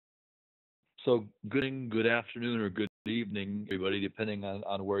So good afternoon, or good evening, everybody, depending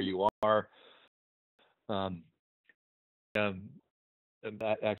on where you are. Um, um,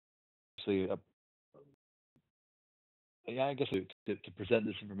 actually, yeah, I guess to present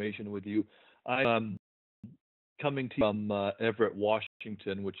this information with you, I'm coming to you from Everett,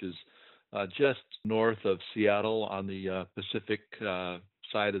 Washington, which is just north of Seattle on the Pacific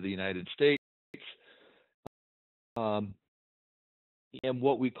side of the United States, um, and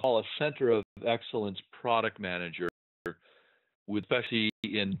what we call a Center of Excellence product manager, with especially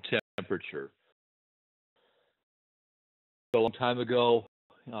in temperature. A long time ago,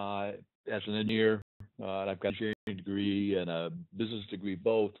 as an engineer, and I've got an engineering degree and a business degree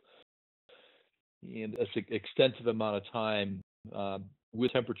both, and an extensive amount of time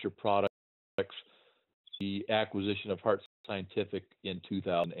with temperature products, the acquisition of Hart Scientific in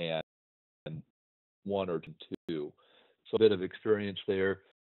 2001 or 2. So a bit of experience there.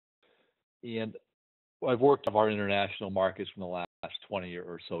 And I've worked on our international markets in the last 20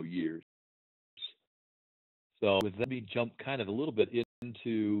 or so years. So with that, let me jump kind of a little bit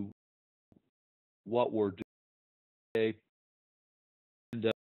into what we're doing today.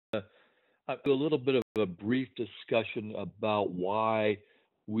 And I'll do a little bit of a brief discussion about why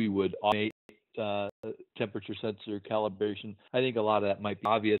we would automate temperature sensor calibration. I think a lot of that might be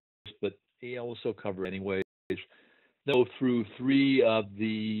obvious, but I'll also cover it anyways. Go through three of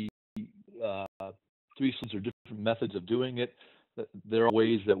the three sensor different methods of doing it. There are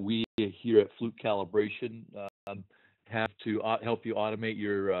ways that we here at Fluke Calibration have to help you automate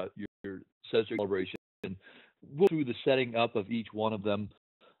your sensor calibration. We'll go through the setting up of each one of them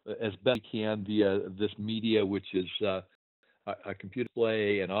as best we can via this media, which is a computer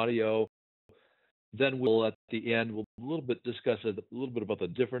display and audio. Then we'll, at the end, we'll a little bit discuss a little bit about the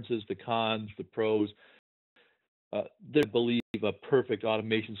differences, the cons, the pros. They believe a perfect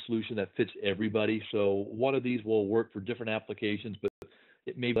automation solution that fits everybody. So one of these will work for different applications, but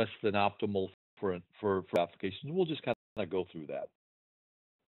it may be less than optimal for applications. We'll just kind of go through that.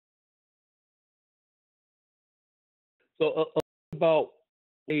 So about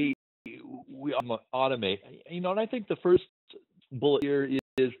we automate, and I think the first bullet here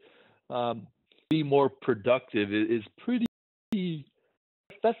is be more productive. Is pretty.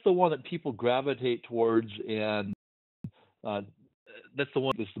 That's the one that people gravitate towards, and that's the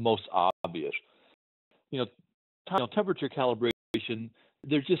one that's the most obvious. Temperature calibration.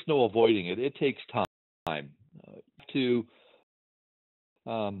 There's just no avoiding it. It takes time to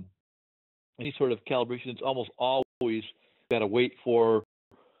any sort of calibration. It's almost always got to wait for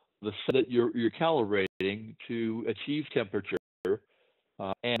the set that you're calibrating to achieve temperature,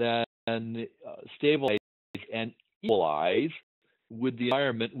 and then stabilize and equalize with the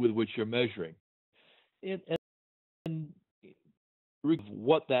environment with which you're measuring. And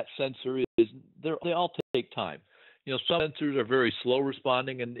what that sensor is, they all take time. Some sensors are very slow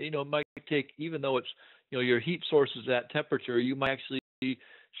responding, and it might take, even though it's your heat source is at temperature, you might actually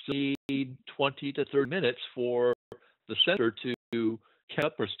need 20 to 30 minutes for the sensor to catch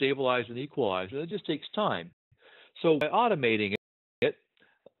up or stabilize and equalize. And it just takes time. So by automating it,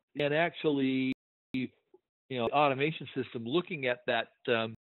 and actually, the automation system looking at that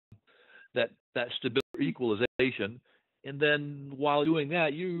stability or equalization, and then while doing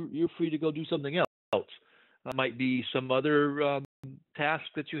that, you're free to go do something else. Might be some other task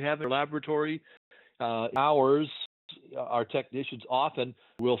that you have in your laboratory. Ours, our technicians often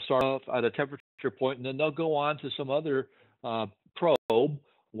will start off at a temperature point, and then they'll go on to some other probe.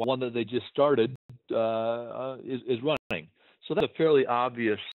 One that they just started is running. So that's a fairly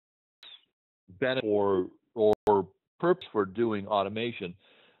obvious benefit or purpose for doing automation.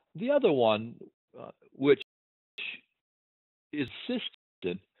 The other one, which is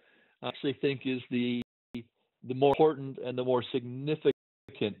assisted, I actually think is the more important and the more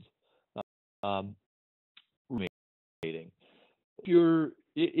significant rating.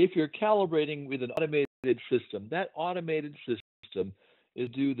 If you're calibrating with an automated system, that automated system is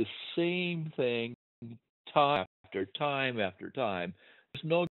do the same thing time after time after time.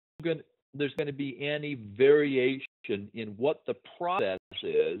 There's going to be any variation in what the process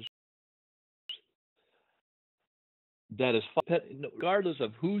is that is, regardless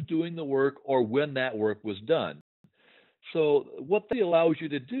of who's doing the work or when that work was done. So what that allows you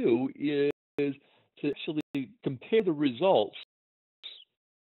to do is to actually compare the results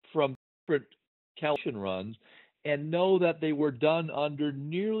from different calibration runs and know that they were done under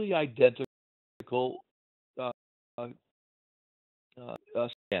nearly identical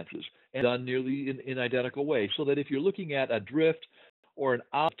circumstances and done nearly in identical ways, so that if you're looking at a drift or an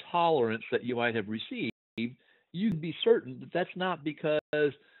out tolerance that you might have received, you can be certain that that's not because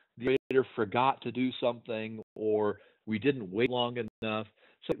the operator calibrator forgot to do something, or we didn't wait long enough.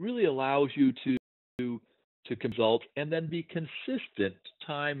 So it really allows you to consult and then be consistent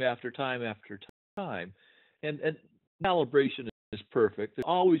time after time after time. And calibration is perfect. There's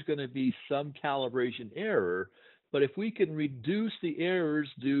always going to be some calibration error, but if we can reduce the errors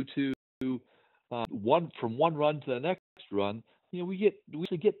due to one from one run to the next run, we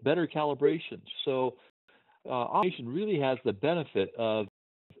actually get better calibration. So automation really has the benefit of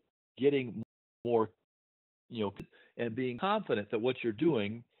getting more, you know, and being confident that what you're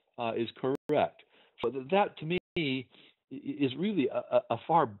doing is correct. So that to me is really a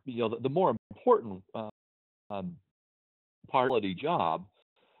far, the more important um, part of the job,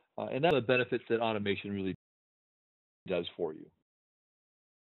 and that's the benefits that automation really does for you.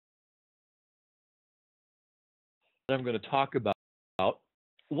 That I'm going to talk about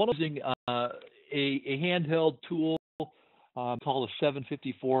one of using a handheld tool called a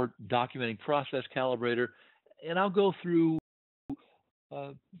 754 documenting process calibrator, and I'll go through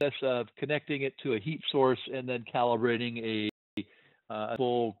this connecting it to a heat source and then calibrating a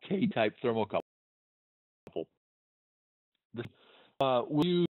full K-type thermocouple.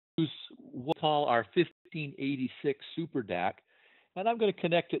 We use what we call our 1586 Super DAC, and I'm going to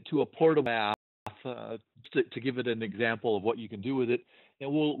connect it to a portable app to give it an example of what you can do with it, and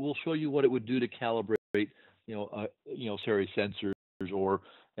we'll show you what it would do to calibrate, sanitary sensors or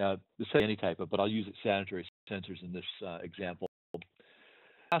any type of, but I'll use it sanitary sensors in this example.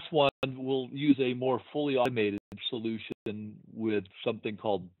 Last one, we'll use a more fully automated solution with something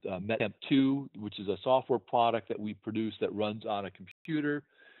called MetTemp2, which is a software product that we produce that runs on a computer.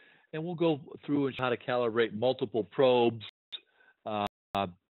 And we'll go through and how to calibrate multiple probes,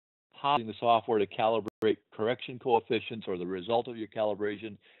 using the software to calibrate correction coefficients or the result of your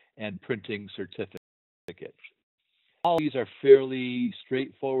calibration, and printing certificates. All these are fairly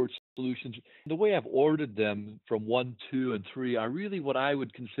straightforward solutions. The way I've ordered them from 1, 2, and 3 are really what I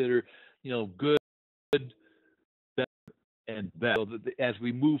would consider, good, better, and best. So that as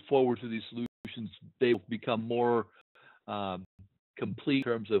we move forward through these solutions, they become more complete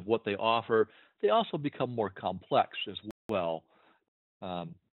in terms of what they offer. They also become more complex as well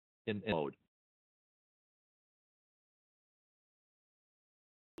in mode.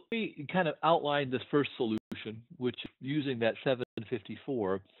 Let me kind of outline this first solution, which is using that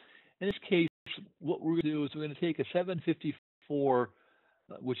 754. In this case, what we're going to do is we're going to take a 754,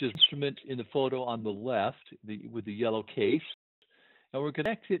 which is an instrument in the photo on the left with the yellow case, and we're going to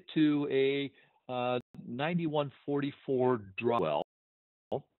connect it to a 9144 draw well.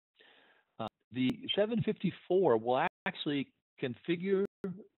 The 754 will actually configure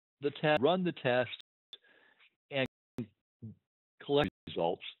the test, run the test, and collect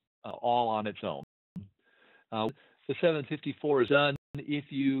results all on its own. The 754 is done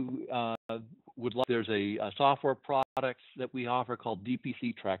if you would like. There's a software product that we offer called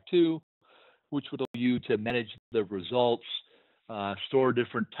DPC Track 2, which would allow you to manage the results, store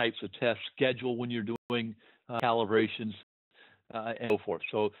different types of tests, schedule when you're doing calibrations, and so forth.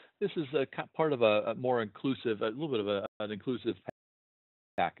 So this is a part of a more inclusive, a little bit of an inclusive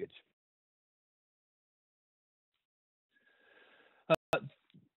package.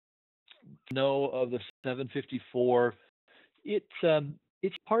 Know of the 754, it's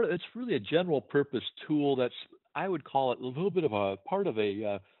really a general purpose tool that's, I would call it a little bit of a part of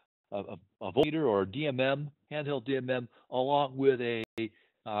a voltmeter or a DMM, handheld DMM, along with a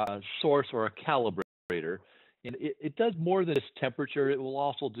source or a calibrator. And it does more than just temperature. It will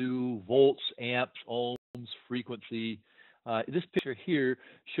also do volts, amps, ohms, frequency. This picture here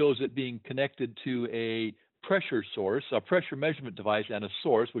shows it being connected to a pressure source, a pressure measurement device, and a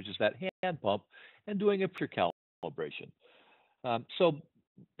source, which is that hand pump, and doing a pressure calibration. So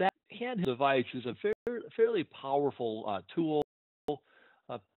that handheld device is a fairly powerful tool,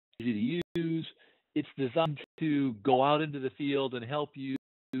 easy to use. It's designed to go out into the field and help you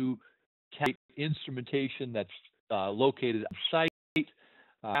calibrate instrumentation that's located on site,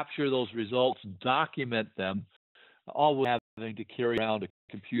 capture those results, document them, all without having to carry around a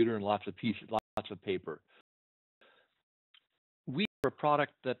computer and lots of paper. We have a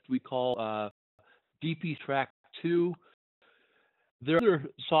product that we call DP Track 2. There are other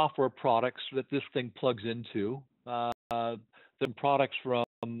software products that this thing plugs into. There are products from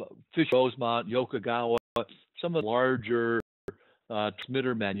Fisher Rosemont, Yokogawa, some of the larger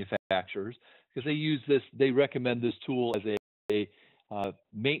transmitter manufacturers, because they use this. They recommend this tool as a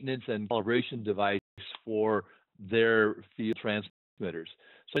maintenance and calibration device for their field transmitters.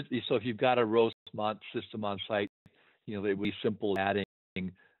 So if you've got a Rosemont system on site, it would be simple adding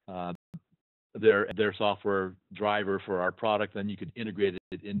their software driver for our product, then you can integrate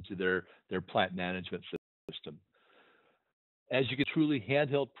it into their plant management system. As you get a truly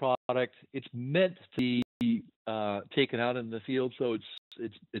handheld product, it's meant to be taken out in the field, so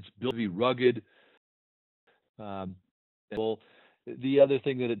it's built to be rugged. Um, well, the other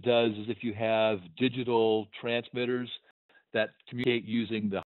thing that it does is if you have digital transmitters that communicate using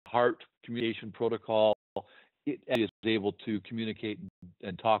the HART communication protocol, it is able to communicate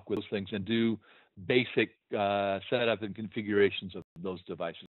and talk with those things and do basic setup and configurations of those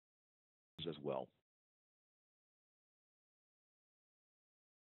devices as well.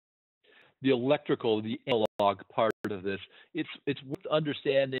 The electrical, the analog part of this, it's worth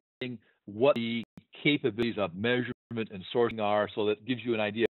understanding what the capabilities of measurement and sourcing are, so that gives you an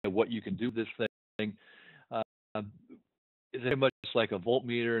idea of what you can do with this thing. Uh, it's very much like a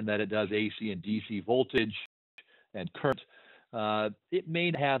voltmeter in that it does AC and DC voltage and current. It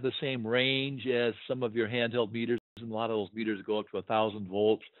may not have the same range as some of your handheld meters, and a lot of those meters go up to 1,000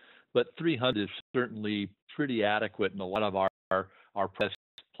 volts, but 300 is certainly pretty adequate in a lot of our press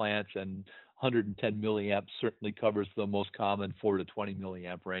plants, and 110 milliamps certainly covers the most common 4 to 20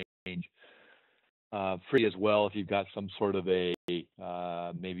 milliamp range. Free as well if you've got some sort of a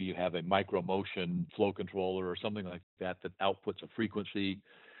maybe you have a micro motion flow controller or something like that that outputs a frequency.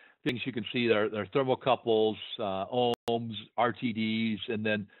 Things you can see are thermocouples, ohms, RTDs, and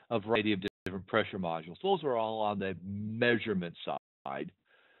then a variety of different pressure modules. Those are all on the measurement side.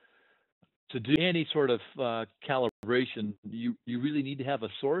 To do any sort of calibration, you really need to have a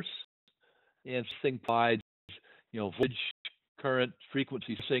source, and this thing provides voltage, current,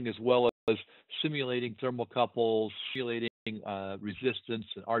 frequency sensing, as well as simulating thermocouples, simulating resistance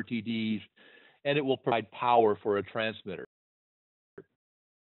and RTDs, and it will provide power for a transmitter.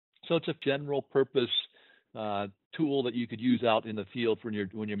 So it's a general purpose tool that you could use out in the field when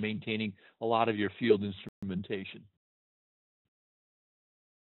you're maintaining a lot of your field instrumentation.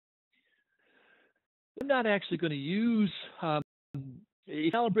 I'm not actually going to use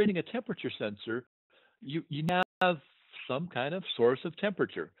calibrating a temperature sensor. You have some kind of source of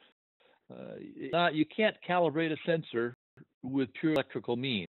temperature. You can't calibrate a sensor with pure electrical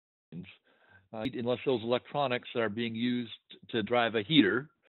means, unless those electronics are being used to drive a heater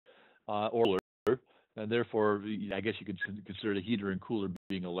or cooler, and therefore, I guess you could consider the heater and cooler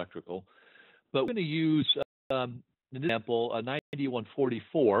being electrical. But we're going to use, an example, a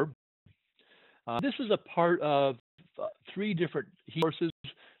 9144. This is a part of 3 different heat sources.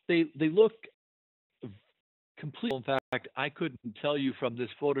 They look completely. In fact, I couldn't tell you from this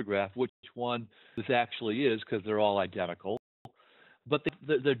photograph which one this actually is because they're all identical. But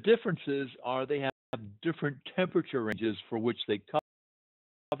the differences are they have different temperature ranges for which they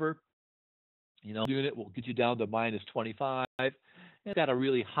cover. Unit will get you down to minus 25. And it's got a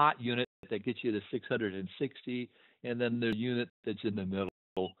really hot unit that gets you to 660, and then the unit that's in the middle.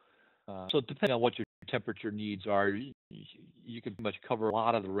 So depending on what your temperature needs are, you can pretty much cover a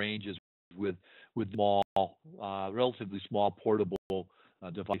lot of the ranges with small, relatively small portable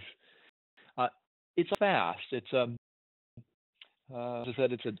device. It's fast. It's as I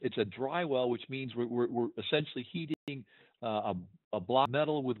said, it's a dry well, which means we're essentially heating a block of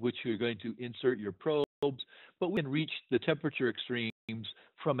metal with which you're going to insert your probes, but we can reach the temperature extremes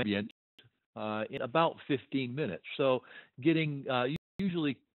from ambient in about 15 minutes. So getting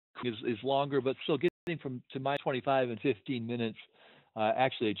usually is longer, but still getting to minus 25 in 15 minutes,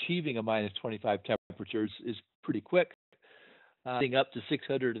 actually achieving a minus 25 temperature is pretty quick. Getting up to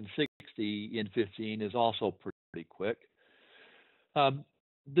 660 in 15 is also pretty quick.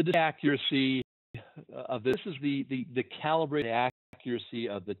 The accuracy of this is the calibrated accuracy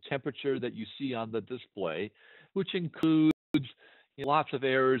of the temperature that you see on the display, which includes lots of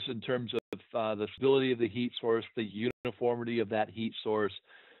errors in terms of the stability of the heat source, the uniformity of that heat source,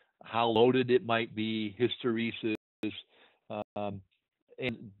 how loaded it might be, hysteresis,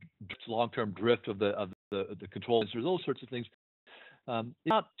 and long-term drift of the control sensor, those sorts of things.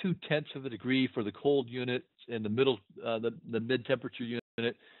 About 0.2 of a degree for the cold unit and the middle, the mid-temperature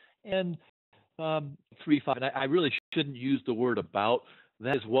unit, and 3.5. And I really shouldn't use the word about.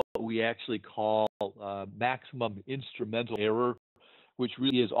 That is what we actually call maximum instrumental error, which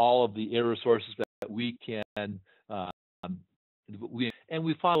really is all of the error sources that we can.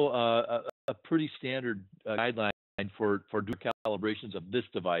 We follow a pretty standard guideline for doing calibrations of this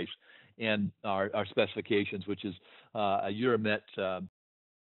device and our specifications, which is a Euromet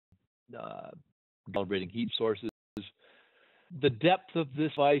calibrating heat sources. The depth of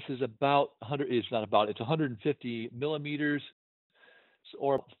this device is about 100. It's not about. It's 150 millimeters,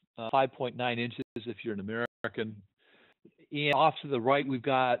 or 5.9 inches if you're an American. And off to the right, we've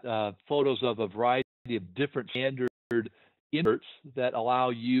got photos of a variety of different standard inserts that allow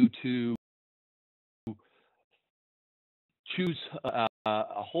you to choose a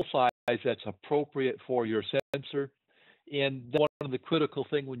hole size that's appropriate for your sensor. And one of the critical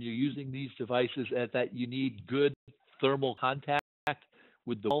things when you're using these devices is that you need good thermal contact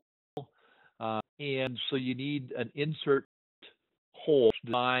with the hole. And so you need an insert hole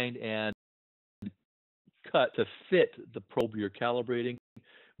designed and cut to fit the probe you're calibrating.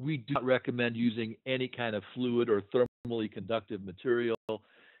 We do not recommend using any kind of fluid or thermally conductive material.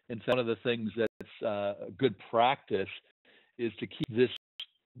 In fact, one of the things that's good practice is to keep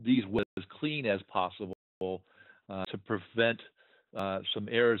these as clean as possible to prevent some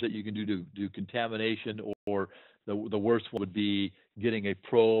errors that you can do contamination, or the worst one would be getting a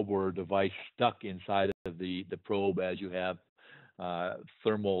probe or a device stuck inside of the probe as you have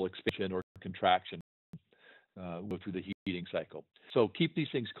thermal expansion or contraction through the heating cycle. So keep these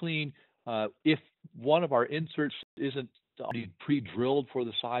things clean. If one of our inserts isn't already pre-drilled for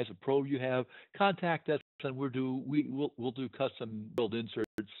the size of probe you have, contact us and we'll do custom build inserts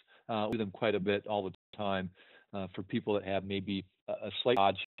with them quite a bit all the time for people that have maybe a slight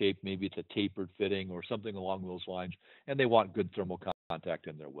odd shape, maybe it's a tapered fitting or something along those lines, and they want good thermal contact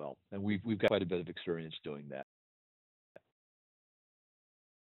in their well. And we've got quite a bit of experience doing that.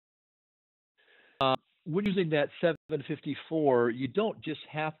 When using that 754, you don't just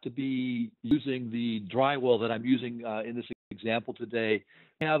have to be using the dry well that I'm using in this example today.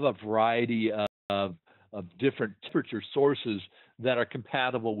 We have a variety of different temperature sources that are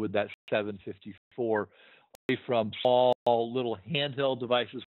compatible with that 754, from small little handheld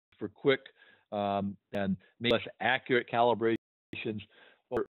devices for quick and maybe less accurate calibrations,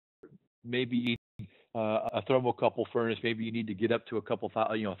 or maybe you need a thermocouple furnace. Maybe you need to get up to a couple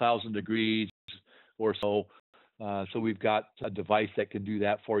 1,000 degrees or so. So we've got a device that can do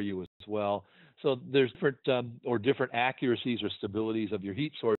that for you as well. So there's different accuracies or stabilities of your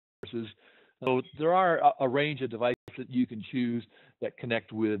heat sources. So there are a range of devices that you can choose that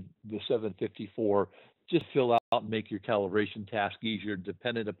connect with the 754. Just fill out and make your calibration task easier,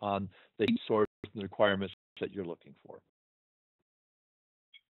 dependent upon the heat source and the requirements that you're looking for.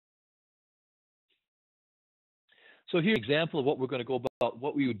 So here's an example of what we're going to go about,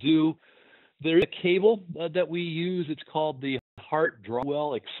 what we would do. There is a cable that we use. It's called the Hart Dry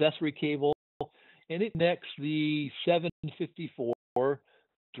Well accessory cable, and it connects the 754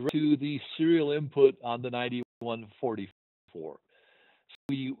 to the serial input on the 9144.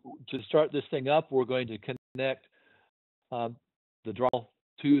 So to start this thing up, we're going to connect the draw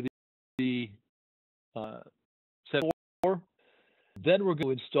to the 754. Then we're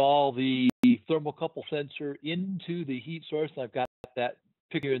going to install the thermocouple sensor into the heat source. I've got that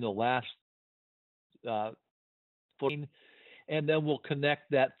picture in the last footing, and then we'll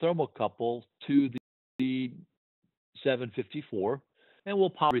connect that thermocouple to the 754, and we'll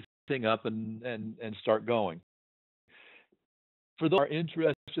pop everything up and start going. For those who are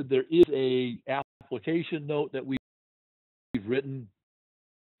interested, there is a application note that we've written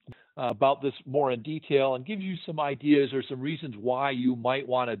about this more in detail and gives you some ideas or some reasons why you might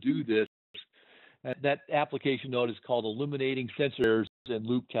want to do this. That application note is called Eliminating Sensor Errors and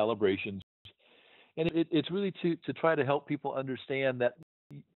Loop Calibrations. And it's really to try to help people understand that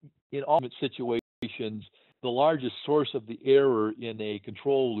in all situations, the largest source of the error in a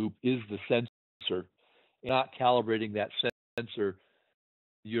control loop is the sensor. Not calibrating that sensor,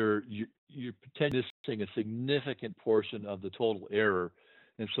 you're potentially missing a significant portion of the total error.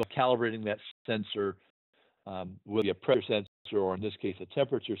 And so calibrating that sensor, whether it be a pressure sensor or in this case a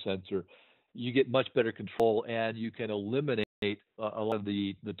temperature sensor, you get much better control and you can eliminate a lot of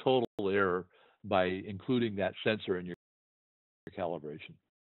the total error by including that sensor in your calibration.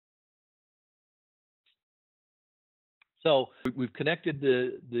 So we've connected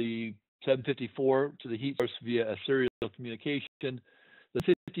the 754 to the heat source via a serial communication.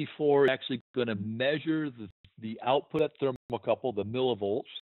 The 54 is actually going to measure the output at thermocouple, the millivolts,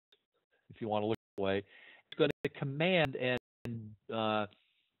 if you want to look that way. It's going to command the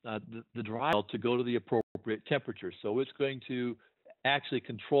dry well to go to the appropriate temperature. So it's going to actually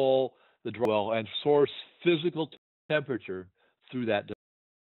control the dry well and source physical temperature through that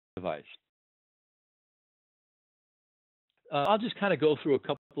device. I'll just kind of go through a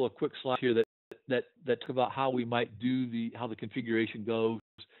couple of quick slides here that talk about how we might do how the configuration goes.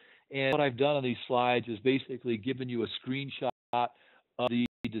 And what I've done on these slides is basically given you a screenshot of the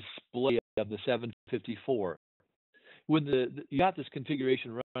display of the 754. When you got this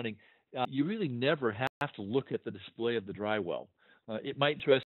configuration running, you really never have to look at the display of the dry well. It might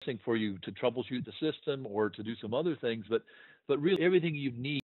be interesting for you to troubleshoot the system or to do some other things, but really everything you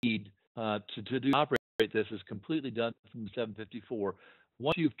need to operate this is completely done from the 754.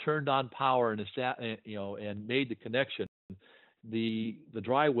 Once you've turned on power and made the connection, the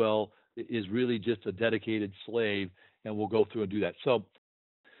dry well is really just a dedicated slave, and we'll go through and do that. So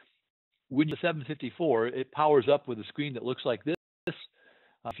when you 754, it powers up with a screen that looks like this.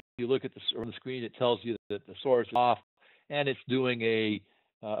 If you look at on the screen, it tells you that the source is off, and it's doing a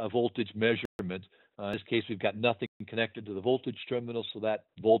voltage measurement. In this case, we've got nothing connected to the voltage terminal, so that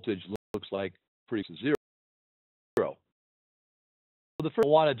voltage looks like pretty zero. So the first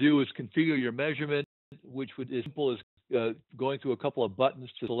thing I want to do is configure your measurement, which would as simple as going through a couple of buttons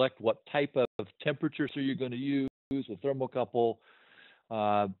to select what type of temperature you're going to use, a thermocouple.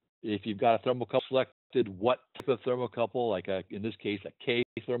 If you've got a thermocouple selected, what type of thermocouple, like in this case, a K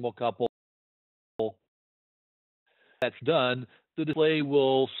thermocouple. That's done, the display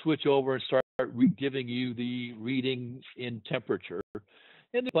will switch over and start giving you the readings in temperature.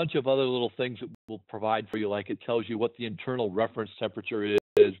 And a bunch of other little things that will provide for you, like it tells you what the internal reference temperature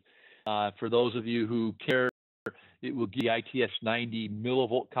is. For those of you who care, it will give the ITS 90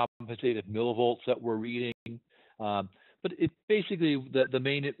 millivolt compensated millivolts that we're reading. But it basically, the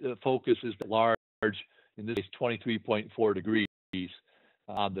main focus is large, in this case 23.4 degrees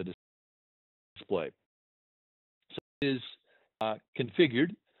on the display. So it is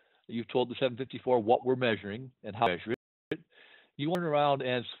configured. You've told the 754 what we're measuring and how to measure it. You turn around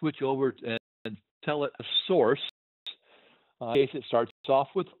and switch over and tell it a source. In case it starts off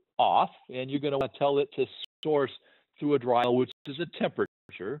with off, and you're going to want to tell it to source through a dry well, which is a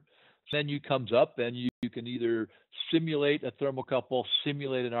temperature. Then you comes up and you can either simulate a thermocouple,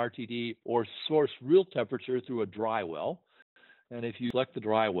 simulate an RTD, or source real temperature through a dry well. And if you select the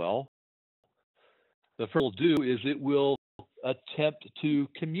dry well, the first thing it'll do is it will attempt to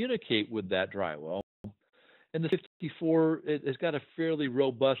communicate with that dry well. And the 54, it's got a fairly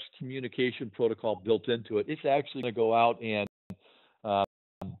robust communication protocol built into it. It's actually going to go out and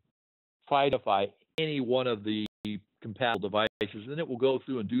identify any one of the compatible devices, and it will go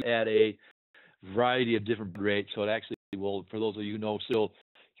through and do at a variety of different rates. So it actually will, for those of you who know still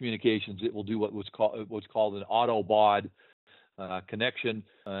communications, it will do what's called an auto baud connection.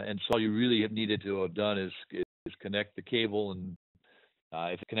 And so all you really have needed to have done is connect the cable, and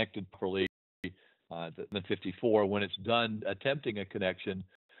if it's connected properly, the 54, when it's done attempting a connection,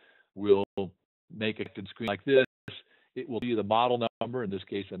 will make a screen like this. It will be the model number, in this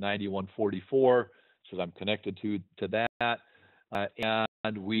case a 9144, so I'm connected to that.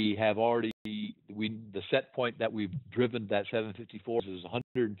 And we have already, the set point that we've driven that 754 is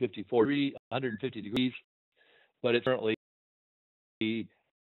 150 degrees, but it's currently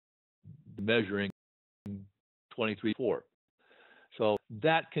measuring 23.4. So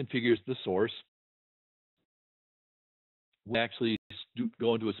that configures the source. We actually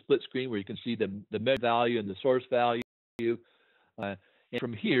go into a split screen where you can see the measure value and the source value. And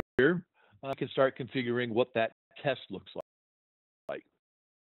from here, I can start configuring what that test looks like.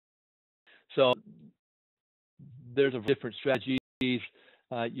 So there's different strategies.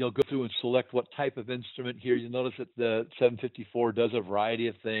 You'll go through and select what type of instrument here. You'll notice that the 754 does a variety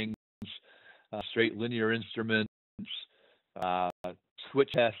of things, straight linear instruments,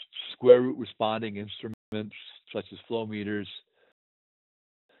 switch tests, square root responding instruments, such as flow meters.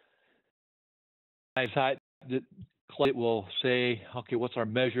 It will say, okay, what's our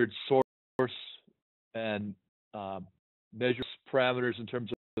measured source, and measure parameters in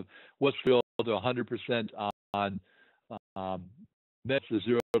terms of what's real to 100% on measure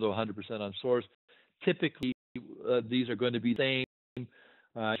 0 to 100% on source. Typically, these are going to be the same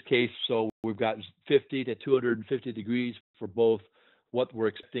case. So we've got 50 to 250 degrees for both what we're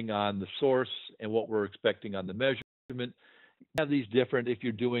expecting on the source and what we're expecting on the measurement. You have these different if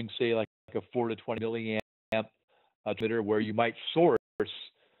you're doing, say, like a 4 to 20 milliamp emitter, where you might source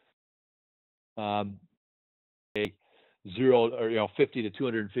a 0 or 50 to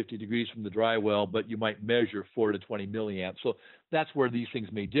 250 degrees from the dry well, but you might measure 4 to 20 milliamps. So that's where these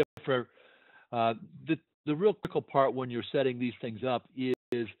things may differ. The real critical part when you're setting these things up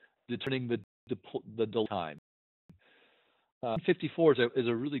is determining the delay time. 54 is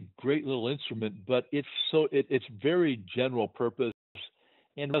a really great little instrument, but it's very general purpose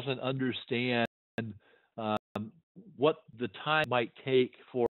and doesn't understand what the time might take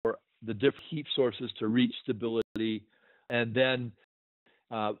for the different heat sources to reach stability, and then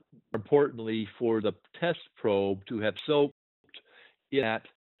importantly for the test probe to have soaked in that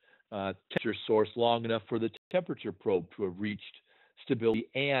temperature source long enough for the temperature probe to have reached stability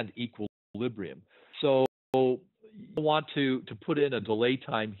and equilibrium. So you want to put in a delay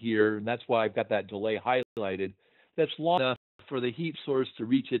time here, and that's why I've got that delay highlighted. That's long enough for the heat source to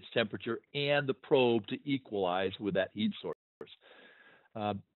reach its temperature and the probe to equalize with that heat source.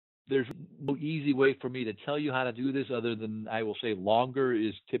 Uh, there's no easy way for me to tell you how to do this other than I will say longer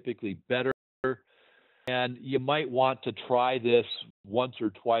is typically better. And you might want to try this once or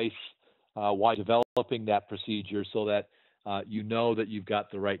twice while developing that procedure so that you know that you've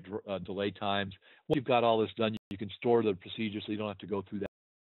got the right delay times. Once you've got all this done, you can store the procedure so you don't have to go through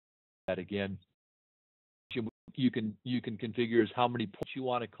that again. You can configure how many points you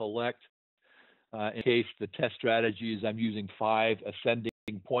want to collect. In case the test strategy is I'm using 5 ascending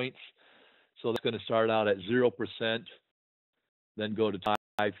points. So that's going to start out at 0%, then go to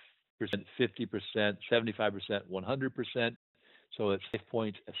 5%, 50%, 75%, 100%. So it's 5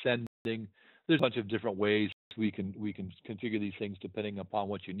 points ascending. There's a bunch of different ways we can configure these things depending upon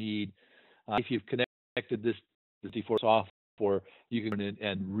what you need. If you've connected this D4 software, you can go in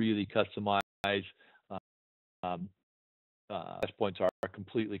and really customize. Test points are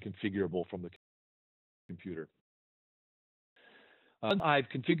completely configurable from the computer. I've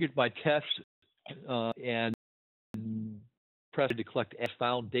configured my tests and pressed to collect as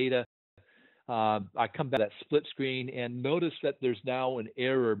found data. I come back to that split screen and notice that there's now an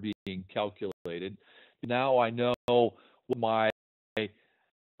error being calculated. Now I know what my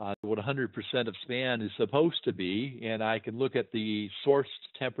 100% of span is supposed to be, and I can look at the source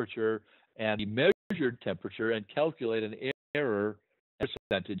temperature and the measured temperature and calculate an error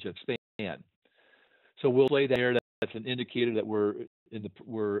percentage of span. So we'll play that error. That's an indicator that we've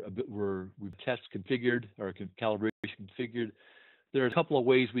test configured or calibration configured. There are a couple of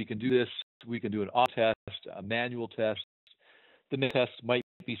ways we can do this. We can do an auto test, a manual test. The manual test might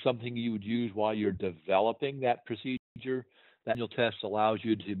be something you would use while you're developing that procedure. That manual test allows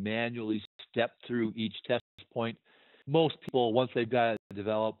you to manually step through each test point. Most people, once they've got it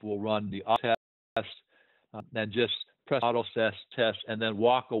developed, will run the auto test and just press auto test and then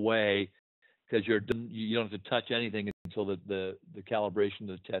walk away because you don't have to touch anything until the calibration of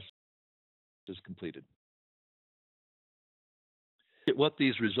the test is completed. What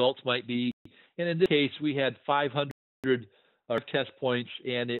these results might be, and in this case, we had 500 test points,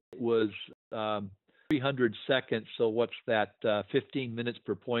 and it was 300 seconds. So what's that? 15 minutes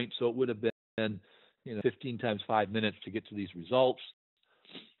per point. So it would have been 15 times 5 minutes to get to these results.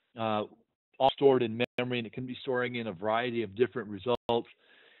 All stored in memory, and it can be storing in a variety of different results.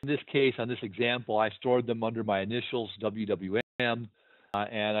 In this case, on this example, I stored them under my initials, WWM, and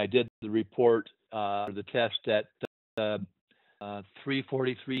I did the report for the test at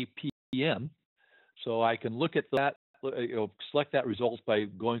 3:43 p.m. So I can look at that, select that results by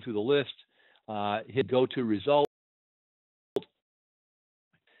going through the list, hit go to result.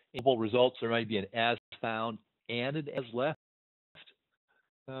 Results, there might be an as found and an as left.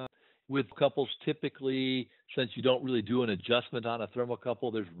 With couples, typically, since you don't really do an adjustment on a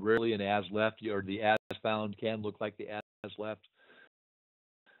thermocouple, there's rarely an as left, or the as found can look like the as left.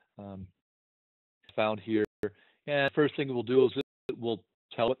 Found here. And the first thing we'll do is it will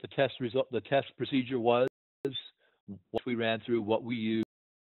tell what the test procedure was, what we ran through, what we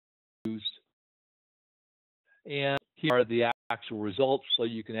used. And here are the actual results, so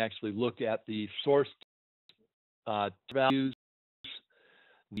you can actually look at the source values,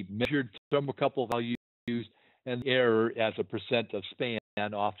 the measured thermocouple values, and the error as a percent of span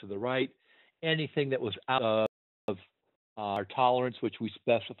off to the right. Anything that was out of our tolerance, which we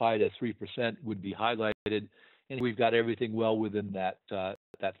specified as 3%, would be highlighted. And we've got everything well within that 3%,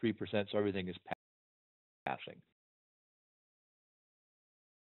 so everything is passing.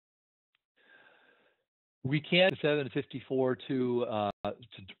 We can 754 to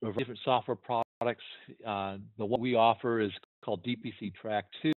different software products. The one we offer is called DPC Track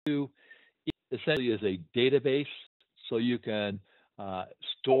 2. It essentially is a database, so you can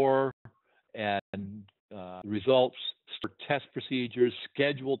store and results, store test procedures,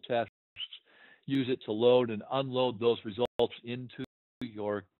 schedule tests, use it to load and unload those results into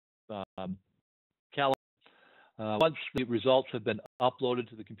your calendar. Once the results have been uploaded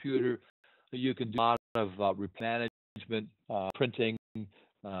to the computer, you can do a lot of management, printing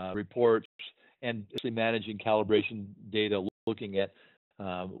reports, and actually managing calibration data, looking at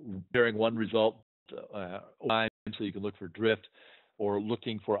comparing one result time, so you can look for drift or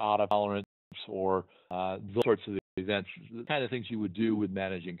looking for out of tolerance or those sorts of events, the kind of things you would do with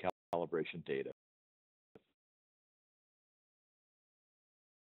managing calibration data.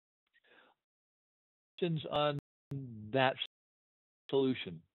 Questions on that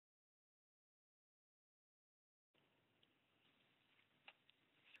solution?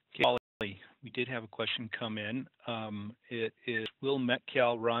 we did have a question come in. It is, will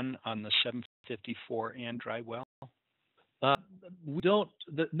Metcal run on the 754 and dry well? We don't.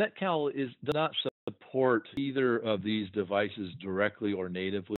 The Metcal does not support either of these devices directly or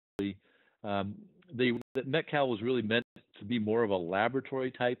natively. Um, the Metcal was really meant to be more of a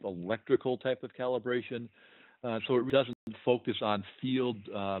laboratory type, electrical type of calibration. So it doesn't focus on field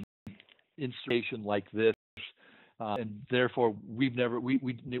installation like this, and therefore we never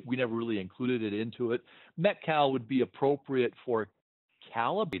really included it into it. Metcal would be appropriate for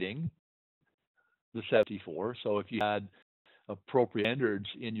calibrating the 74. So if you had appropriate standards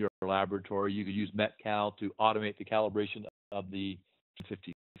in your laboratory, you could use Metcal to automate the calibration of the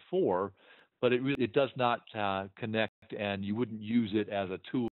 54. But it does not connect, and you wouldn't use it as a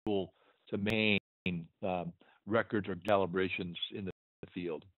tool to maintain records or calibrations in the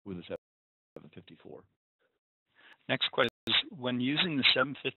field with the 754. Next question is, when using the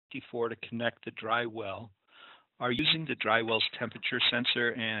 754 to connect the dry well, are you using the dry well's temperature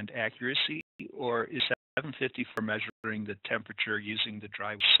sensor and accuracy, or is 754 measuring the temperature using the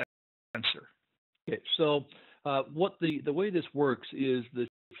dry well sensor? Okay, so the way this works is the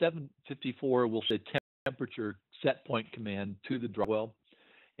 754 will say temperature set point command to the dry well,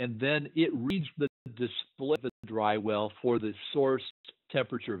 and then it reads the display of the dry well for the source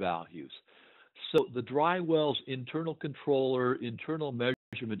temperature values. So the dry well's internal controller, internal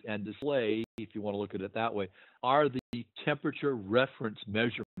measurement, and display, if you want to look at it that way, are the temperature reference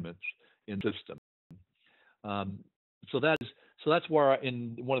measurements in the system. So that's where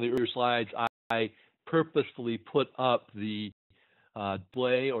in one of the earlier slides I purposefully put up the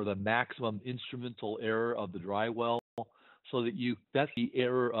display or the maximum instrumental error of the dry well, so that that's the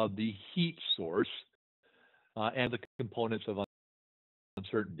error of the heat source and the components of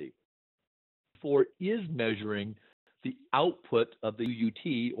uncertainty. 4 is measuring the output of the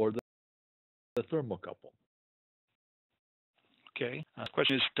UUT or the thermocouple. Okay. The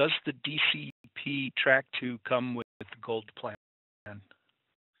question is, does the DCP Track 2 come with the Gold plan?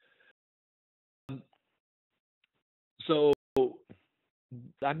 So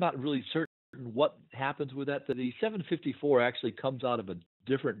I'm not really certain what happens with that. The 754 actually comes out of a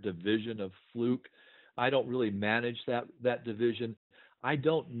different division of Fluke. I don't really manage that division. I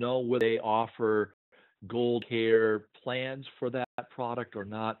don't know whether they offer Gold Care plans for that product or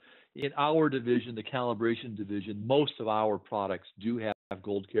not. In our division, the calibration division, most of our products do have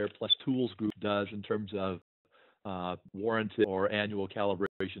Gold Care, plus Tools Group does in terms of warranty or annual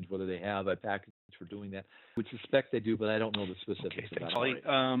calibrations, whether they have a package for doing that. I would suspect they do, but I don't know the specifics of that. Right.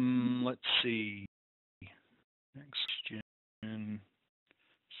 Let's see. Next question.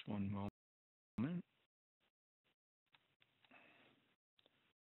 Just one moment.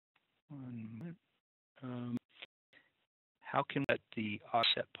 How can we set the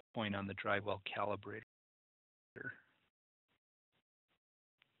offset point on the dry well calibrator?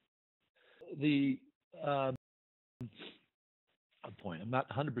 The point. I'm not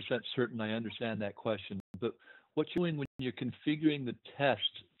 100% certain I understand that question, but what you're doing when you're configuring the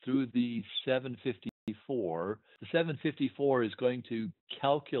test through the 754, the 754 is going to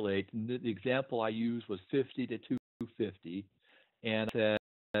calculate, and the example I used was 50 to 250, and it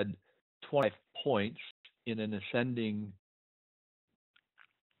said 25 points in an ascending,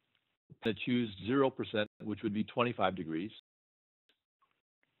 that choose 0%, which would be 25 degrees,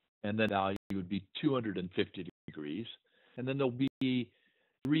 and then value would be 250 degrees, and then there'll be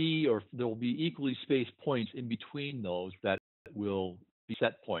there'll be equally spaced points in between those that will be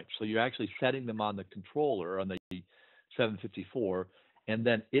set points. So you're actually setting them on the controller on the 754, and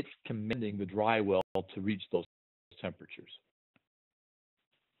then it's commanding the dry well to reach those temperatures.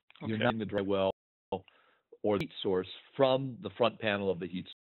 Okay. You're not the dry well or the heat source from the front panel of the heat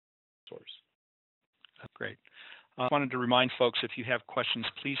source. Great. I wanted to remind folks, if you have questions,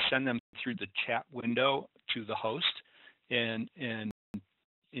 please send them through the chat window to the host. And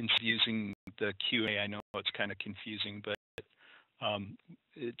instead of using the Q&A, I know it's kind of confusing, but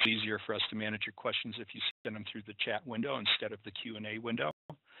it's easier for us to manage your questions if you send them through the chat window instead of the Q&A window.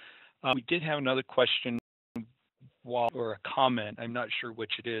 We did have another question or a comment. I'm not sure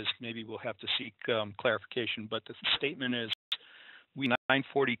which it is. Maybe we'll have to seek clarification, but the statement is, we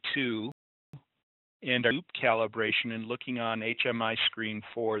 942 and our loop calibration and looking on HMI screen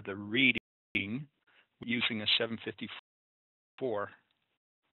for the reading using a 754.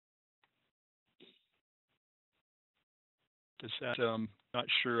 Does that, not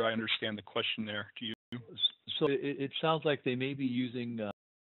sure I understand the question there. Do you? So it sounds like they may be using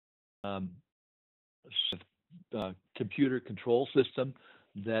computer control system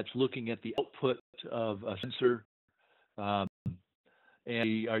that's looking at the output of a sensor and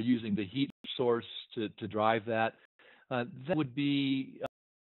we are using the heat source to drive that. That would be,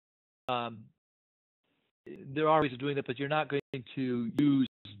 um, there are ways of doing that, but you're not going to use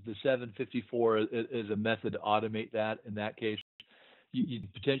the 754 as a method to automate that. In that case, you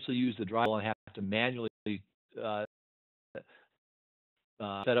potentially use the drywall and have to manually uh,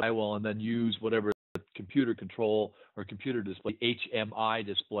 set up drywall and then use whatever computer control or computer display, HMI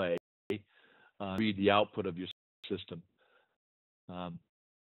display, read the output of your system. Um,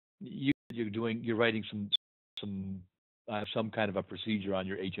 you're writing some kind of a procedure on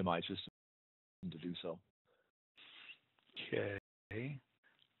your HMI system to do so. Okay.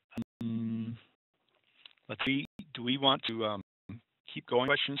 Let's see. Do we want to keep going?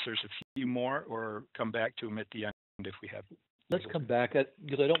 Questions? There's a few more, or come back to them at the end if we have. Let's come back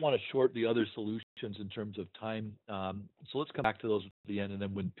because I don't want to short the other solutions in terms of time. So let's come back to those at the end, and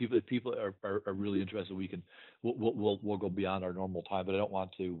then when people are really interested, we'll go beyond our normal time. But I don't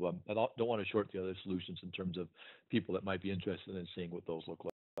want to short the other solutions in terms of people that might be interested in seeing what those look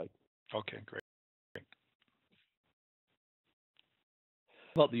like. Okay, great.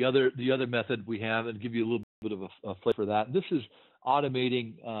 About the other method we have, and give you a little bit of a flavor for that. This is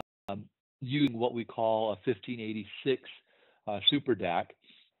automating using what we call a 1586 Super DAC,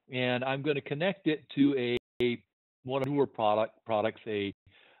 and I'm going to connect it to one of the newer products, a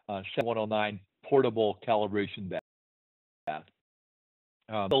 7109 portable calibration bath.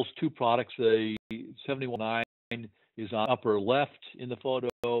 Those two products, the 7109 is on upper left in the photo,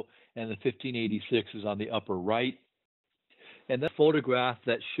 and the 1586 is on the upper right. And that photograph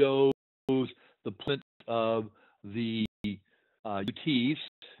that shows the print of the UTs,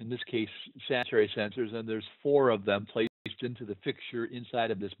 in this case sanitary sensors, and there's 4 of them placed into the fixture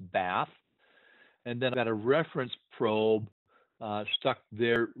inside of this bath. And then I've got a reference probe stuck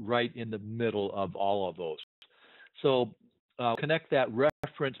there right in the middle of all of those. So connect that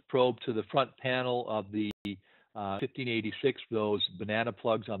reference probe to the front panel of the 1586, those banana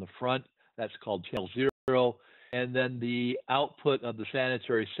plugs on the front. That's called channel 0. And then the output of the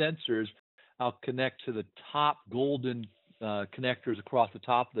sanitary sensors, I'll connect to the top golden connectors across the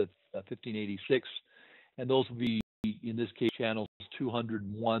top of the 1586. And those will be, in this case, channels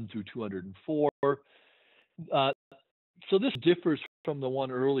 201 through 204. So this differs from the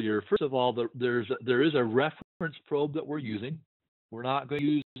one earlier. First of all, there is a reference probe that we're using. We're not going to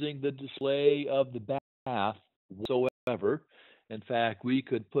be using the display of the bath whatsoever. In fact, we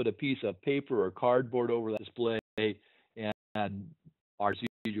could put a piece of paper or cardboard over that display, and our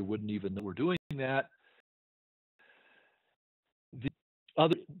procedure wouldn't even know we're doing that. The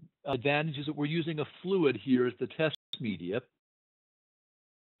other advantage is that we're using a fluid here as the test media,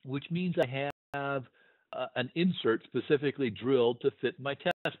 which means I have an insert specifically drilled to fit my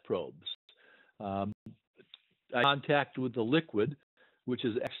test probes. I contact with the liquid, which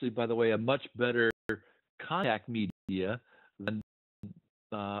is actually, by the way, a much better contact media than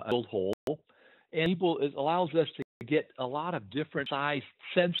a drilled hole, and it allows us to get a lot of different size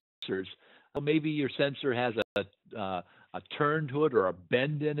sensors. Well, maybe your sensor has a turn to it or a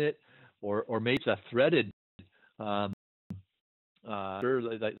bend in it, or maybe it's a threaded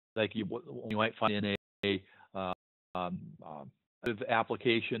like you might find in a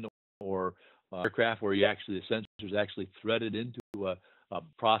application or aircraft where the sensor is actually threaded into a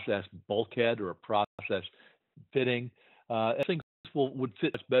process bulkhead or a process fitting. Things would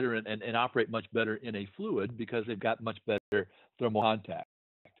fit much better and operate much better in a fluid because they've got much better thermal contact.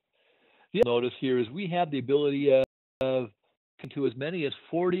 The other notice here is we have the ability of to as many as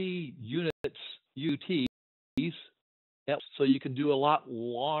 40 units UTs, so you can do a lot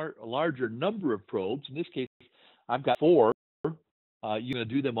larger number of probes. In this case, I've got 4. You're going to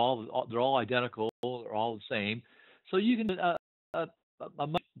do them all. They're all identical. They're all the same. So you can a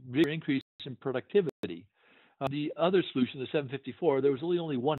much bigger increase in productivity. The other solution, the 754, there was really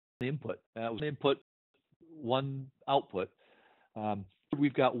only one input. It was one input, one output.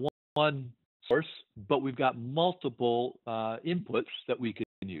 We've got one source, but we've got multiple inputs that we can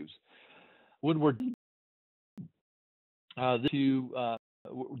use. When we're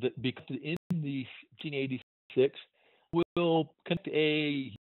because in the 1586, we'll connect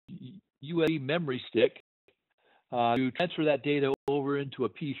a USB memory stick to transfer that data over into a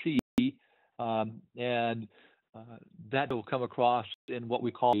PC, and that will come across in what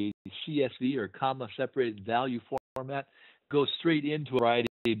we call a CSV or comma separated value format. Goes straight into a variety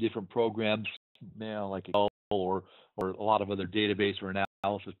of different programs, like Excel or a lot of other database or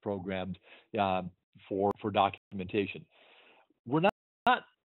analysis programs for documentation. We're not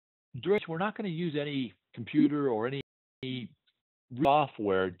going to use any computer or any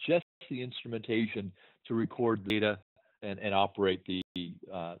software, just the instrumentation to record the data and operate the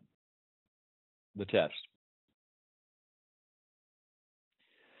test.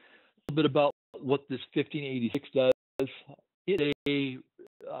 A little bit about what this 1586 does. It's a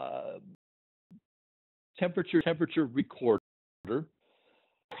temperature recorder.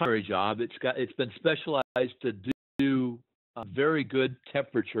 Primary job. It's been specialized to do very good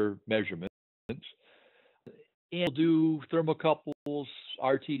temperature measurements. And it'll do thermocouples,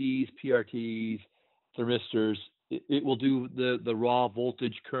 RTDs, PRTs, thermistors. It will do the raw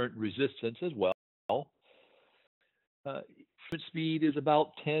voltage current resistance as well. Speed is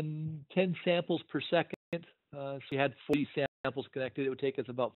about 10 samples per second. So you had 40 samples connected. It would take us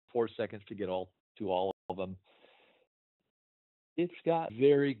about 4 seconds to get to all of them. It's got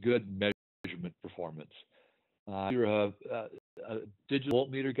very good measurement performance. You're a digital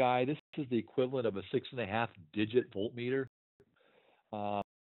voltmeter guy. This is the equivalent of a 6.5 digit voltmeter.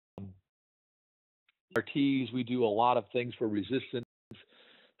 RTs, we do a lot of things for resistance,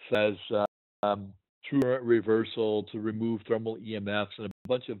 such as true current reversal to remove thermal EMFs and a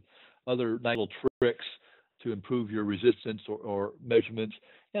bunch of other nice little tricks to improve your resistance or measurements.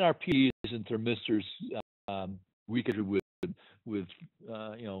 And our PDs and thermistors, we can do with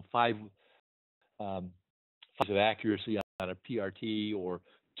 5 of accuracy on a PRT or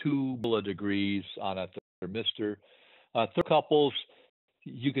 2 milledegrees on a thermistor. Thermocouples,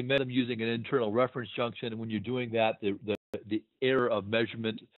 you can measure them using an internal reference junction, and when you're doing that, the error of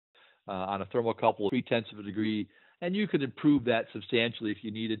measurement on a thermocouple is 0.3 of a degree, and you could improve that substantially if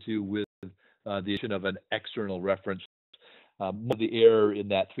you needed to with the addition of an external reference. More of the error in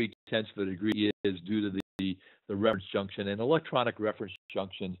that 0.3 of a degree is due to the reference junction, and electronic reference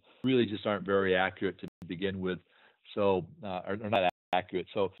junctions really just aren't very accurate to begin with, so are not accurate.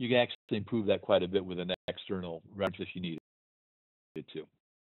 So you can actually improve that quite a bit with an external reference if you need it to.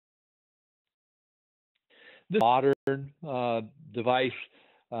 This modern device,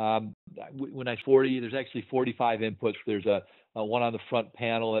 when I 40, there's actually 45 inputs. There's a one on the front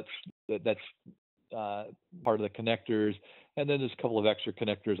panel that's part of the connectors, and then there's a couple of extra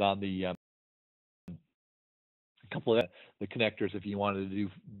connectors on the connectors if you wanted to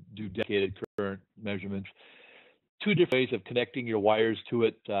do dedicated current measurements. 2 different ways of connecting your wires to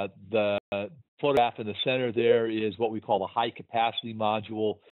it. The photograph in the center there is what we call the high capacity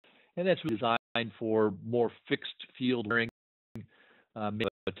module, and that's designed for more fixed field wiring, maybe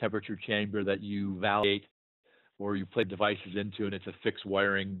a temperature chamber that you validate or you plug devices into, and it's a fixed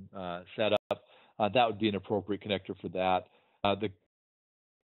wiring setup. That would be an appropriate connector for that.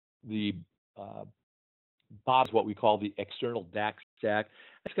 The bottom is what we call the external DAC stack.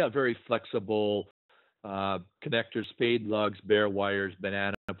 It's got very flexible connectors, spade lugs, bare wires,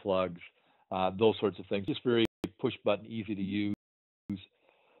 banana plugs, those sorts of things. Just very push button, easy to use.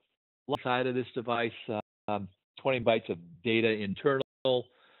 Left side of this device, 20 bytes of data internal.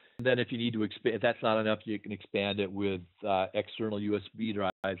 And then if you need to expand, if that's not enough, you can expand it with external USB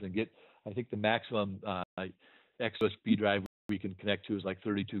drives and get, I think the maximum USB drive we can connect to is like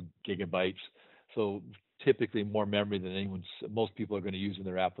 32 gigabytes. So typically more memory than most people are going to use in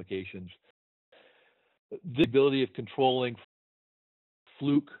their applications. The ability of controlling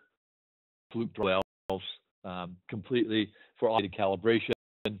Fluke drawbells completely for automated calibration,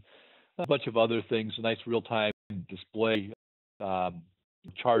 a bunch of other things, a nice real-time display,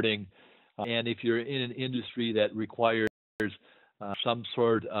 charting, and if you're in an industry that requires some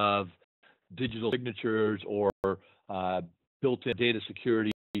sort of digital signatures or built-in data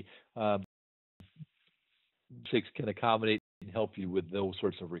security, SIX can accommodate and help you with those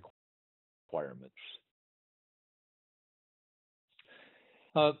sorts of requirements.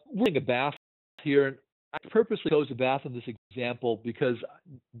 We're doing a bath here. I purposely chose a bath in this example because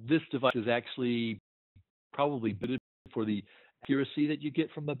this device is actually probably fitted for the accuracy that you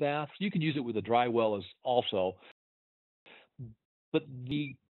get from the bath. You can use it with a dry well as also, but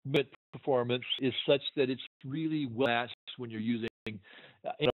the performance is such that it's really well matched when you're using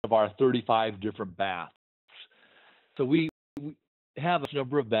one of our 35 different baths. So we have a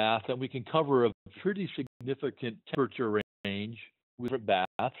number of baths, and we can cover a pretty significant temperature range with different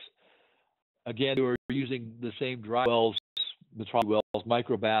baths. Again, we're using the same dry wells, the trolley wells,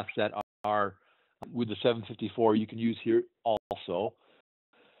 micro baths that are with the 754 you can use here also.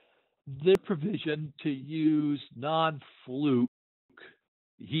 The provision to use non-Fluke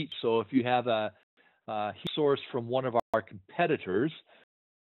heat. So if you have a heat source from one of our competitors,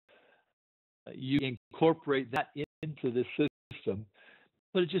 you incorporate that into the system,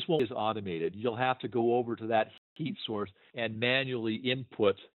 but it just won't be as automated. You'll have to go over to that heat source and manually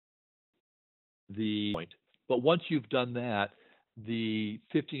input the point. But once you've done that, the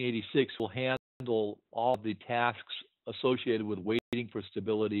 1586 will handle all the tasks associated with waiting for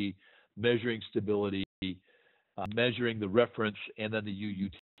stability, measuring the reference, and then the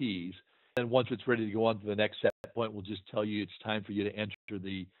UUTs. And once it's ready to go on to the next set point, we'll just tell you it's time for you to enter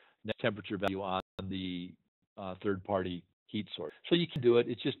the next temperature value on the third-party heat source. So you can do it.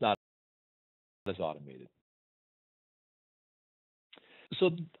 It's just not as automated.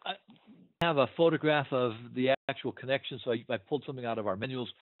 So I have a photograph of the actual connection. So I pulled something out of our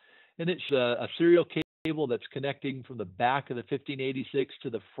manuals, and it's a serial cable that's connecting from the back of the 1586 to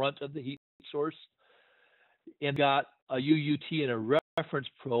the front of the heat source, and got a UUT and a reference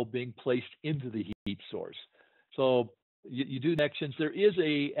probe being placed into the heat source. So you do connections. There is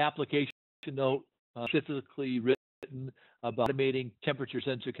a application note specifically written about automating temperature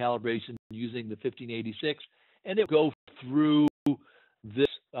sensor calibration using the 1586, and it will go through this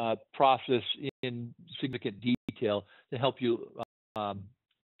process in significant detail to help you lead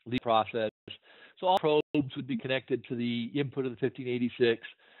the process. So all probes would be connected to the input of the 1586.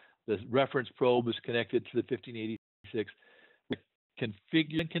 The reference probe is connected to the 1586. We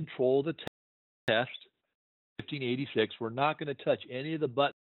configure and control the test 1586. We're not going to touch any of the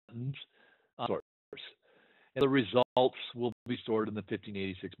buttons on the source. And the results will be stored in the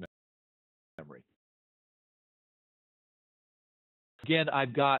 1586 memory. Again,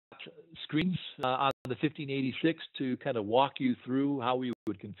 I've got screens on the 1586 to kind of walk you through how we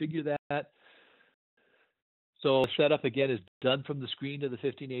would configure that. So setup again is done from the screen to the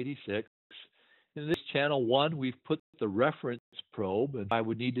 1586. In this channel 1, we've put the reference probe, and I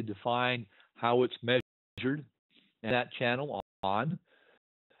would need to define how it's measured and that channel on.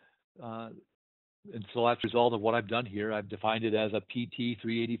 And so that's the result of what I've done here. I've defined it as a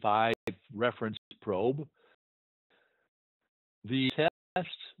PT385 reference probe. The test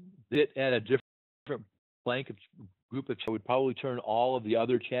bit at a different blank group of, I would probably turn all of the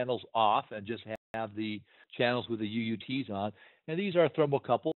other channels off and just have the channels with the UUTs on. And these are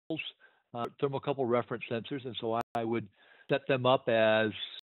thermocouple reference sensors, and so I would set them up as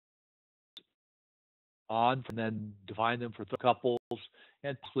on and then define them for thermocouples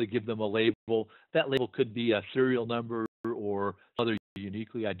and possibly give them a label. That label could be a serial number or other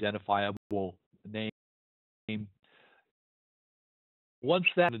uniquely identifiable name. Once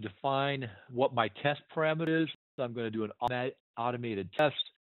that, I'm going to define what my test parameter is. So I'm going to do an automated test.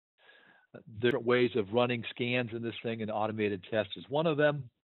 Different ways of running scans in this thing, and automated test is one of them.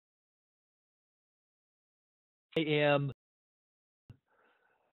 I am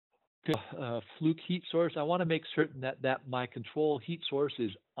Fluke heat source. I want to make certain that my control heat source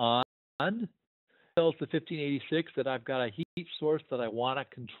is on. It tells the 1586 that I've got a heat source that I want to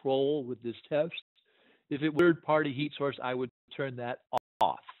control with this test. If it were a third-party heat source, I would turn that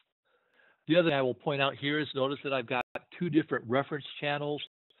off. The other thing I will point out here is notice that I've got two different reference channels.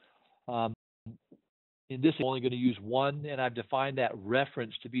 In this, I'm only going to use one, and I've defined that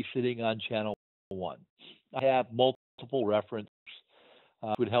reference to be sitting on channel 1. I have multiple reference,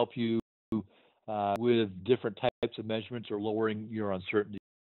 would help you with different types of measurements or lowering your uncertainty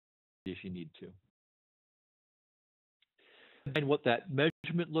if you need to. And what that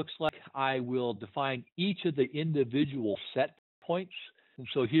measurement looks like, I will define each of the individual set points. And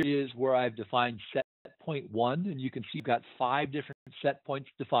so here is where I've defined set point 1, and you can see you've got 5 different set points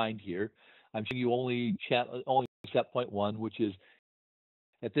defined here. I'm showing you only set point 1, which is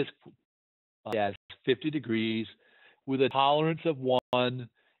at this as 50 degrees with a tolerance of 1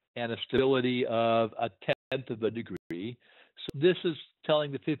 and a stability of 1/10 of a degree. So this is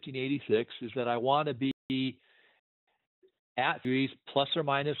telling the 1586 is that I want to be at degrees plus or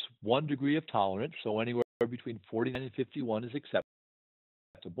minus 1 degree of tolerance, so anywhere between 49 and 51 is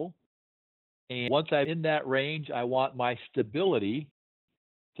acceptable. And once I'm in that range, I want my stability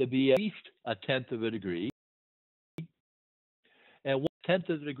to be at least 1/10 of a degree. And 1/10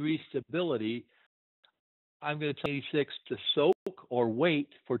 of a degree stability, I'm going to tell 86 to soak or wait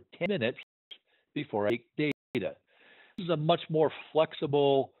for 10 minutes before I take data. This is a much more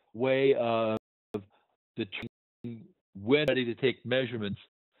flexible way of determining when ready to take measurements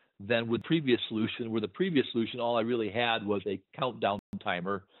than with previous solution, where the previous solution all I really had was a countdown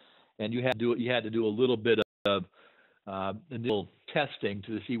timer, and you had to do a little bit of initial testing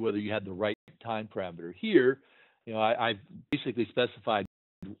to see whether you had the right time parameter. Here, I basically specified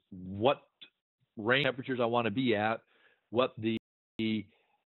what range temperatures I want to be at, what the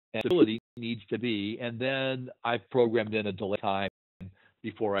stability needs to be, and then I've programmed in a delay time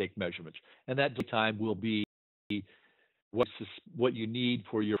before I take measurements. And that delay time will be what you need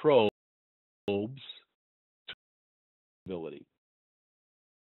for your probes stability.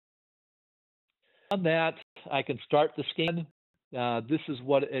 On that, I can start the scan. This is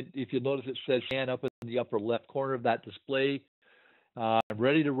what, if you notice, it says scan up in the upper left corner of that display. I'm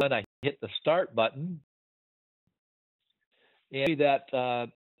ready to run. I hit the start button, and that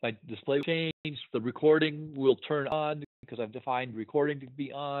my display will change. The recording will turn on because I've defined recording to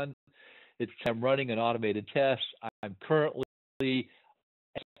be on. I'm running an automated test. I'm currently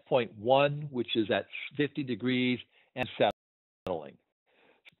at point 1, which is at 50 degrees and settling.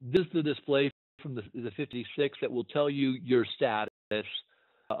 This is the display from the 56 that will tell you your status,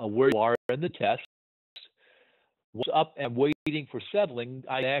 where you are in the test. Once up and waiting for settling,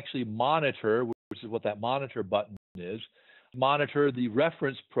 I actually monitor, which is what that monitor button is, monitor the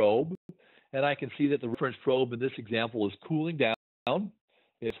reference probe, and I can see that the reference probe in this example is cooling down.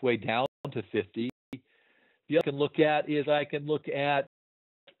 It's way down to 50. The other thing I can look at is I can look at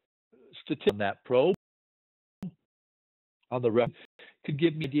statistics on that probe on the reference. Could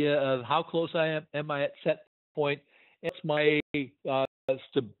give me an idea of how close I am I at set point. It's my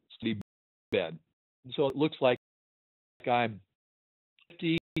stability bed. So it looks like I'm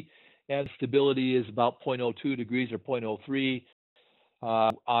 50 and stability is about 0.02 degrees or 0.03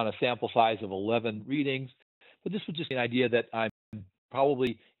 on a sample size of 11 readings. But this would just be an idea that I'm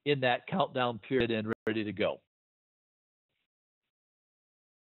probably in that countdown period and ready to go.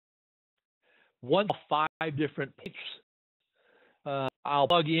 1 to 5 different points. I'll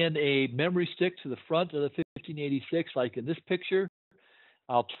plug in a memory stick to the front of the 1586, like in this picture.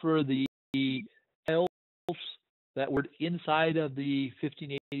 I'll transfer the files that were inside of the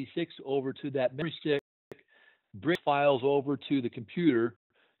 1586 over to that memory stick, bring files over to the computer,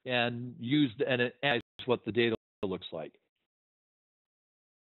 and and it analyzes what the data looks like.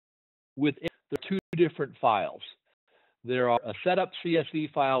 Within the 2 different files, there are a setup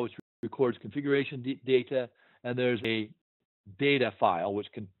CSV file which records configuration data, and there's a data file which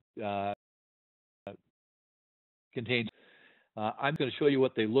contains. I'm going to show you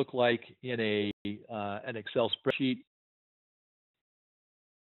what they look like in an Excel spreadsheet.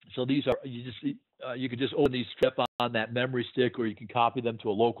 So these are you could just open these strip on that memory stick, or you can copy them to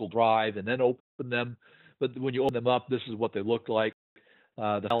a local drive and then open them. But when you open them up, this is what they look like.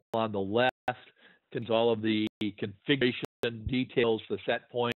 The file on the left contains all of the configuration details, the set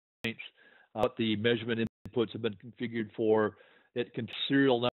points, what the measurement inputs have been configured for. It contains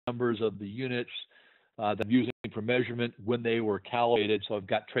serial numbers of the units that I'm using for measurement when they were calibrated, so I've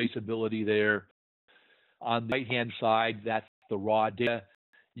got traceability there. On the right-hand side, that's the raw data.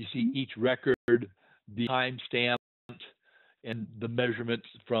 You see each record, the time stamped, and the measurements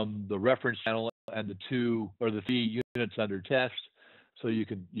from the reference channel and the 3 units under test. So you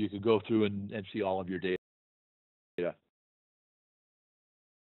could go through and see all of your data.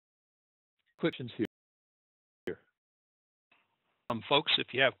 Questions here. Folks, if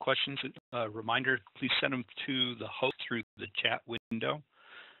you have questions, reminder, please send them to the host through the chat window,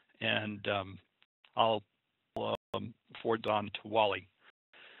 and I'll forward on to Wally.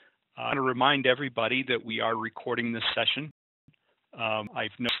 I want to remind everybody that we are recording this session.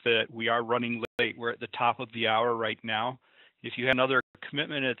 I've noticed that we are running late. We're at the top of the hour right now. If you have another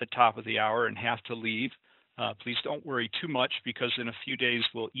commitment at the top of the hour and have to leave, please don't worry too much, because in a few days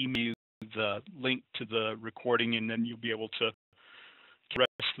we'll email you the link to the recording, and then you'll be able to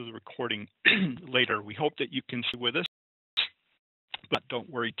rest of the recording later. We hope that you can stay with us, but don't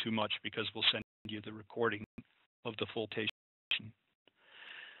worry too much, because we'll send you the recording of the full station.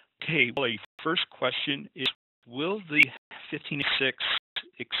 Okay, well, the first question is, will the 1586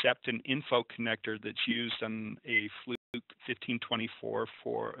 accept an info connector that's used on a Fluke 1524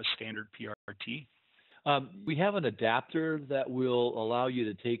 for a standard PRT? We have an adapter that will allow you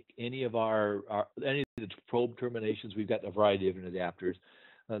to take any of any of the probe terminations. We've got a variety of different adapters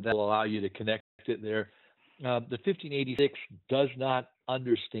that will allow you to connect it there. The 1586 does not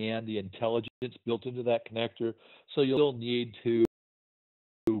understand the intelligence built into that connector, so you'll still need to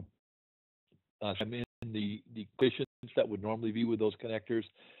come in the equations that would normally be with those connectors.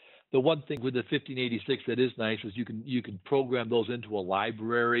 The one thing with the 1586 that is nice is you can program those into a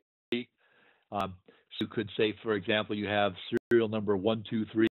library. So you could say, for example, you have serial number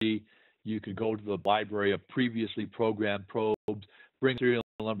 123. You could go to the library of previously programmed probes, bring serial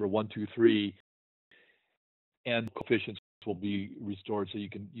number 123, and coefficients will be restored. So you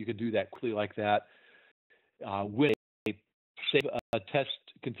can do that quickly like that. When a save a test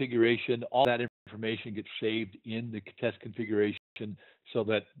configuration, all that information gets saved in the test configuration, so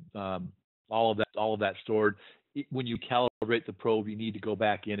that all of that stored. When you calibrate the probe, you need to go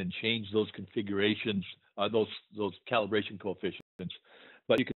back in and change those configurations, those calibration coefficients.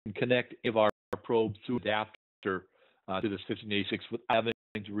 But you can connect any of our probes through adapter to this 1586 without having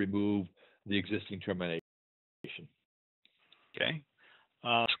to remove the existing termination. Okay.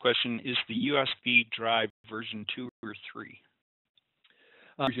 This question, is the USB drive version 2 or 3?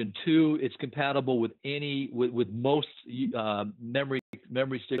 Version 2, it's compatible with most memory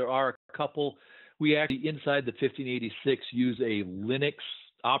sticks. There are a couple. We actually, inside the 1586, use a Linux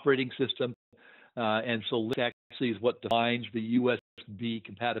operating system, and so Linux actually is what defines the USB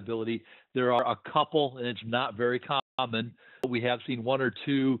compatibility. There are a couple, and it's not very common. We have seen one or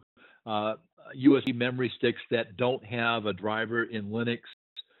two USB memory sticks that don't have a driver in Linux.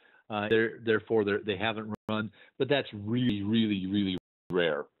 Therefore, they haven't run, but that's really, really, really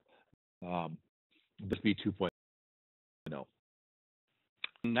rare. USB 2.0.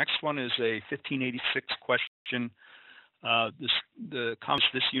 Next one is a 1586 question.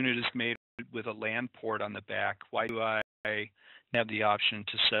 This unit is made with a LAN port on the back. Why do I have the option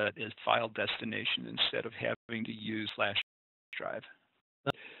to set a file destination instead of having to use flash drive?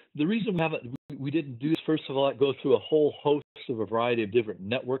 The reason we didn't do this, first of all, it goes through a whole host of a variety of different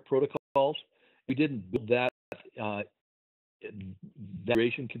network protocols. We didn't build that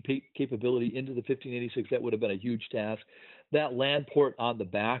configuration capability into the 1586. That would have been a huge task. That LAN port on the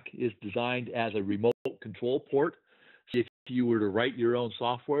back is designed as a remote control port. So if you were to write your own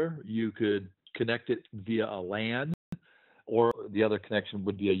software, you could connect it via a LAN, or the other connection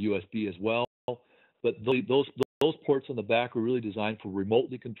would be a USB as well. But those ports on the back were really designed for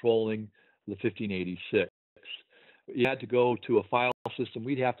remotely controlling the 1586. You had to go to a file system.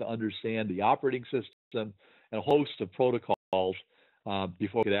 We'd have to understand the operating system and a host of protocols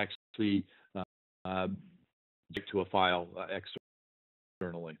before we could actually get to a file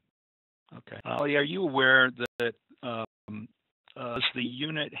externally. Okay. Are you aware that does the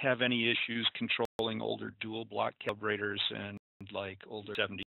unit have any issues controlling older dual block calibrators and like older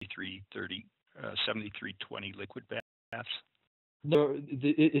 7330, 7320 liquid baths? No,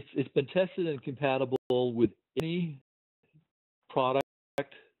 it's been tested and compatible with any product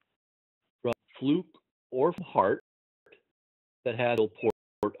from Fluke or from Hart that had a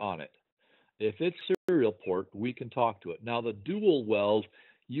port on it. If it's serial port, we can talk to it. Now, the dual wells,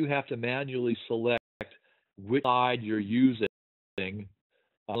 you have to manually select which side you're using,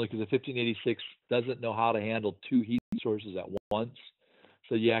 only because the 1586 doesn't know how to handle two heat sources at once.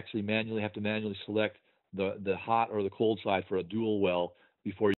 So you actually have to select the hot or the cold side for a dual well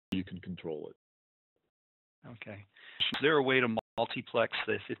before you can control it. Okay. Is there a way to multiplex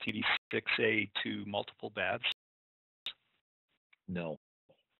the 1586A to multiple baths? No.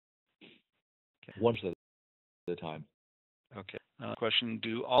 Okay. One at a time. Okay. Question,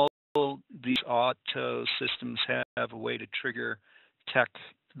 do all these auto systems have a way to trigger tech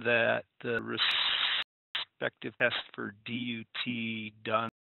that the respective test for DUT done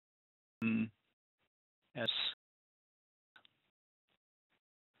as?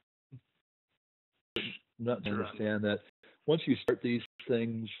 Not to understand that. Once you start these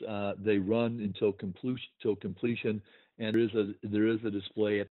things, they run until completion, and there is a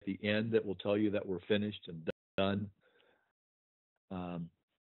display at the end that will tell you that we're finished and done.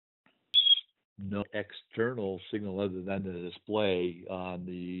 No external signal other than the display on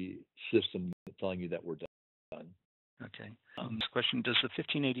the system telling you that we're done. Okay. This question, does the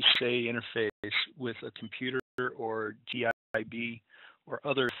 1580 interface with a computer or GIB or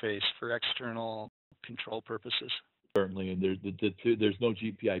other interface for external control purposes? Certainly, and there's no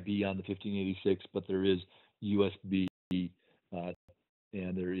GPIB on the 1586, but there is USB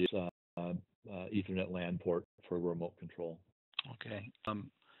and there is Ethernet LAN port for remote control. Okay.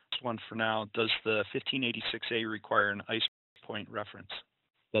 This one for now. Does the 1586A require an ICE point reference?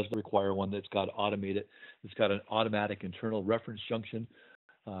 Does require one that's got automated. It's got an automatic internal reference junction.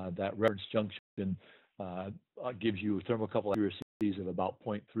 That reference junction gives you thermocouple accuracies of about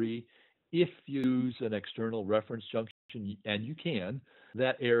 0.3. If you use an external reference junction, and you can,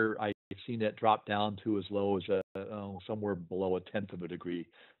 that error, I've seen that drop down to as low as somewhere below 1/10 of a degree.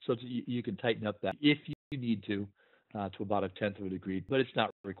 So you can tighten up that if you need to about 1/10 of a degree, but it's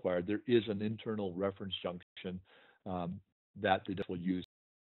not required. There is an internal reference junction that they will use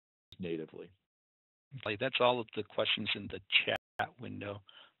natively. Okay, that's all of the questions in the chat window.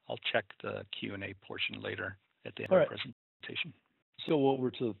 I'll check the Q&A portion later at the end of the presentation. So over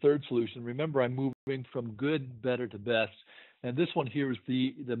to the third solution. Remember, I'm moving from good, better to best. And this one here is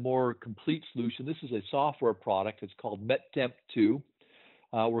the more complete solution. This is a software product. It's called MetTemp 2.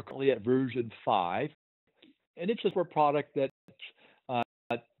 We're currently at version 5. And it's a software product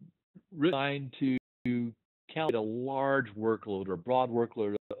that's designed to calculate a large workload or a broad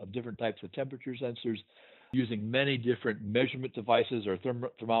workload of different types of temperature sensors using many different measurement devices or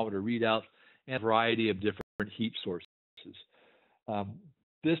thermometer readouts and a variety of different heat sources.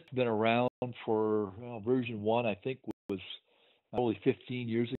 This has been around for version 1, I think, was only 15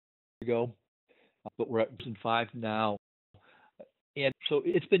 years ago, but we're at version 5 now. And so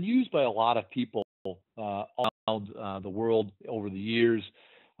it's been used by a lot of people all around the world over the years.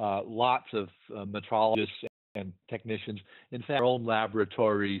 Lots of metrologists and technicians. In fact, our own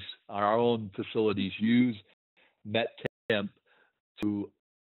laboratories, our own facilities use METtemp to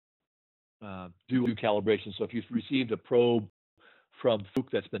do calibration. So if you've received a probe from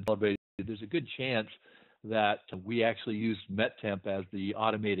Fluke that's been calibrated, there's a good chance that we actually use METtemp as the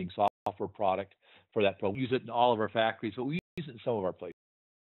automating software product for that probe. We use it in all of our factories, but we use it in some of our places.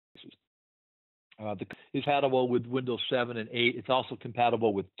 It's compatible with Windows 7 and 8. It's also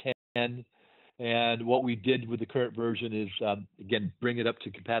compatible with 10. And what we did with the current version is, again, bring it up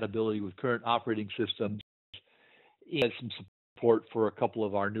to compatibility with current operating systems. It has some support for a couple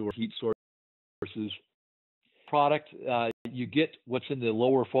of our newer heat sources. Product, you get what's in the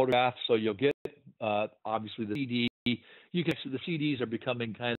lower photograph, so you'll get obviously the CD. The CDs are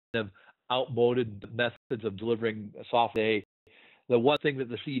becoming kind of outmoded methods of delivering software. The one thing that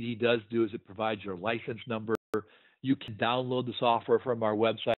the CD does do is it provides your license number. You can download the software from our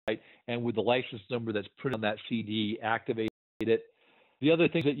website, and with the license number that's printed on that CD, activate it. The other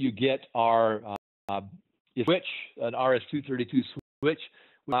things that you get are a switch, an RS-232 switch, which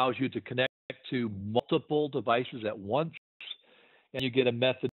allows you to connect to multiple devices at once, and you get a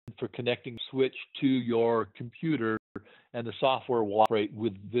method for connecting switch to your computer, and the software will operate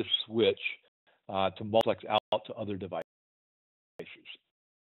with this switch to multiplex out to other devices.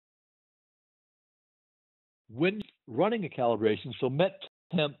 When running a calibration, so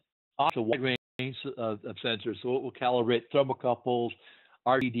METtemp offers a wide range of sensors, so it will calibrate thermocouples,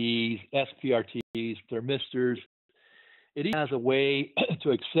 RTDs, SPRTs, thermistors. It even has a way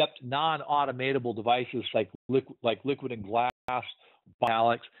to accept non-automatable devices like liquid and glass,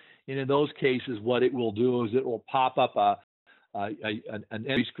 bionics. And in those cases, what it will do is it will pop up an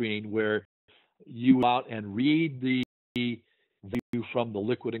entry screen where you go out and read the view from the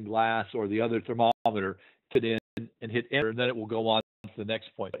liquid and glass or the other thermometer, put in and hit enter, and then it will go on to the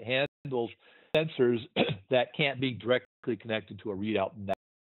next point. It handles sensors that can't be directly connected to a readout in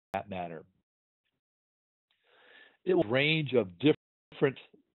that manner. It will range of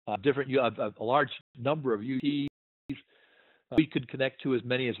a large number of UTs. We could connect to as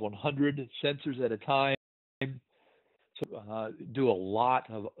many as 100 sensors at a time. So do a lot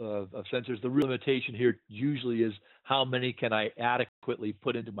of sensors. The real limitation here usually is how many can I adequately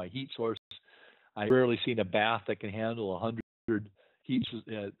put into my heat source. I've rarely seen a bath that can handle 100 heat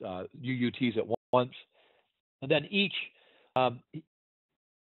UUTs at once. And then each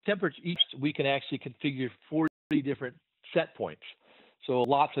temperature, we can actually configure 40 different set points. So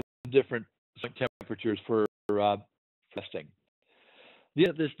lots of different temperatures for testing. The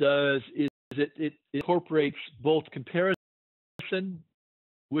other this does is it incorporates both comparison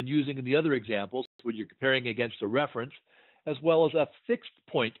when using in the other examples, when you're comparing against a reference, as well as a fixed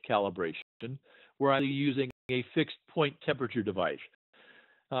point calibration, where I'm using a fixed point temperature device.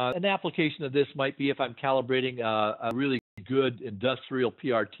 An application of this might be if I'm calibrating a really good industrial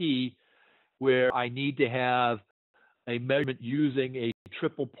PRT, where I need to have a measurement using a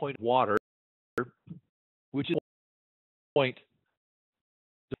triple point water, which is point,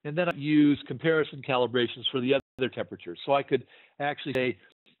 and then I use comparison calibrations for the other temperatures. So I could actually say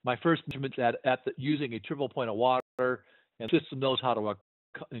my first measurements using a triple point of water, and the system knows how to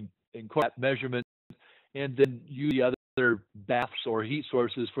incorporate that measurement, and then use the other baths or heat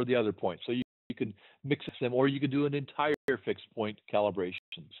sources for the other points. So you can mix them, or you can do an entire fixed point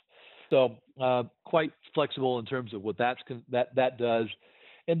calibrations. So quite flexible in terms of what that does,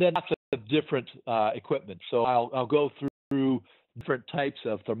 and then lots of different equipment. So I'll go through different types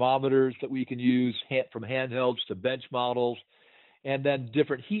of thermometers that we can use, from handhelds to bench models, and then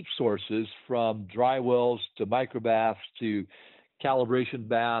different heat sources from dry wells to microbaths to calibration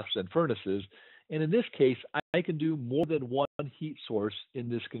baths and furnaces. And in this case, I can do more than one heat source in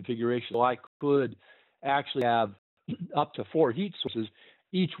this configuration. So I could actually have up to 4 heat sources,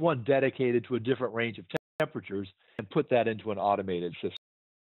 each one dedicated to a different range of temperatures, and put that into an automated system.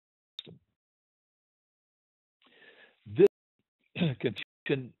 This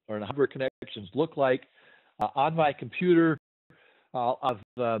connection or number of connections look like on my computer. I'll have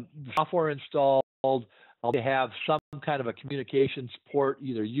the software installed. I'll have some kind of a communications port,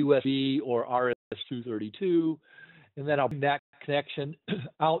 either USB or RS-232, and then I'll bring that connection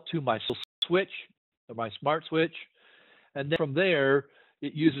out to my switch, or my smart switch, and then from there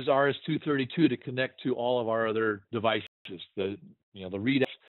it uses RS-232 to connect to all of our other devices. The readouts,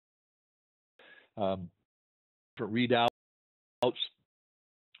 different readouts,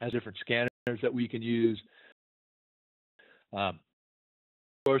 has different scanners that we can use. um,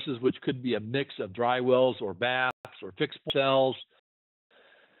 sources, which could be a mix of dry wells or baths or fixed cells.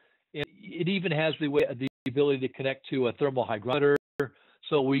 It even has the ability to connect to a thermal hygrometer,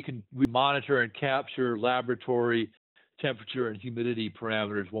 so we monitor and capture laboratory temperature and humidity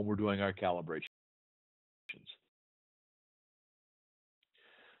parameters when we're doing our calibrations.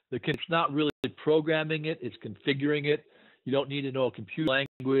 It's not really programming it, it's configuring it. You don't need to know a computer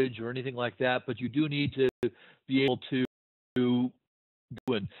language or anything like that, but you do need to be able to go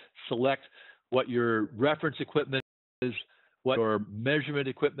and select what your reference equipment is, what your measurement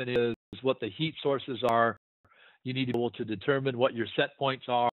equipment is, what the heat sources are. You need to be able to determine what your set points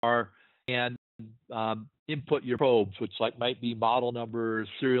are and input your probes, which might be model number,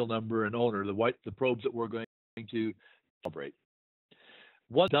 serial number, and owner, the probes that we're going to calibrate.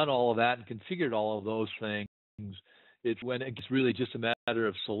 Once done all of that and configured all of those things, it's when it's really just a matter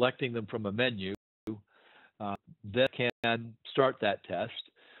of selecting them from a menu. Then can start that test.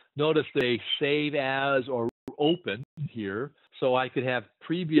 Notice they save as or open here, so I could have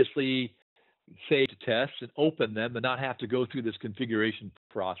previously saved tests and open them and not have to go through this configuration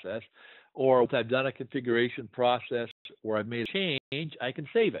process. Or if I've done a configuration process or I've made a change, I can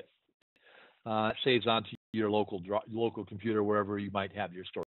save it. It saves onto your local computer, wherever you might have your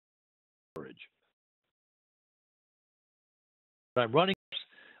storage. When I'm running,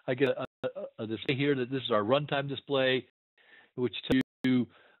 I get a display here that this is our runtime display, which tells you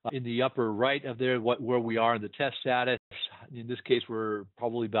in the upper right of there where we are in the test status. In this case, we're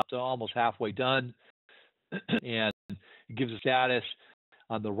probably about almost halfway done, and it gives a status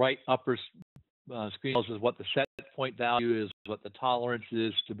on the right upper screen. Tells us what the set point value is, what the tolerance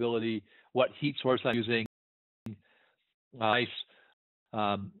is, stability, what heat source I'm using. Nice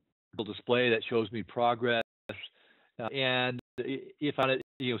little display that shows me progress, and if I,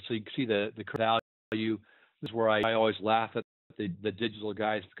 so you can see the current value. This is where I always laugh at the digital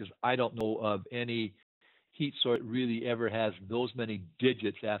guys, because I don't know of any heat source that really ever has those many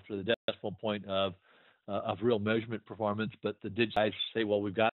digits after the decimal point of real measurement performance. But the digital guys say, well,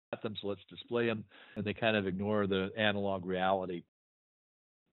 we've got them, so let's display them, and they kind of ignore the analog reality.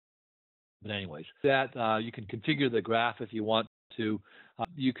 But anyways, that you can configure the graph if you want to.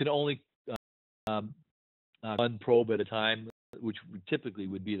 You can only one probe at a time, which typically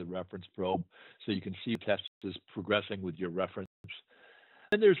would be the reference probe, so you can see the test is progressing with your reference.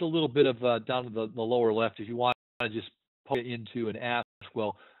 And there's a little bit of down to the lower left, if you want to just put it into and ask,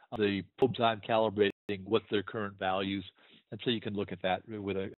 well, the probes I'm calibrating, what's their current values, and so you can look at that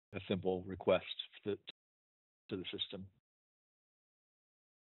with a simple request to the system.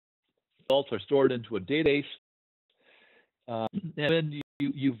 Results are stored into a database, and when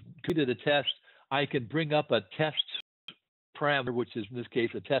you've completed a test, I can bring up a test parameter, which is in this case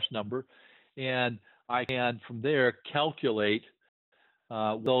a test number, and I can from there calculate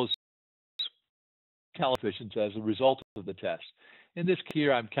those coefficients as a result of the test. In this case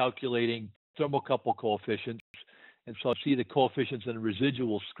here, I'm calculating thermocouple coefficients, and so I see the coefficients in the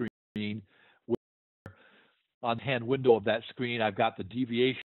residual screen, where on the hand window of that screen, I've got the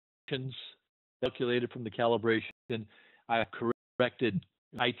deviations calculated from the calibration. I have corrected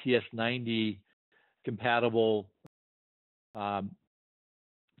ITS 90 compatible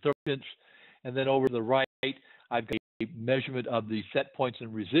coefficients, and then over to the right, I've got a measurement of the set points and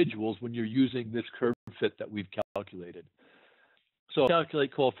residuals when you're using this curve fit that we've calculated. So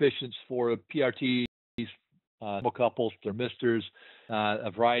calculate coefficients for PRTs, thermocouples, thermistors,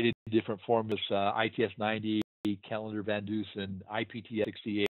 a variety of different formulas, ITS 90, Calendar Van Dusen, IPTS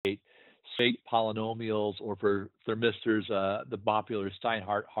 68, straight polynomials, or for thermistors, the popular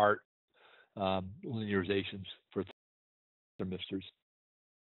Steinhardt-Hart linearizations for thermistors.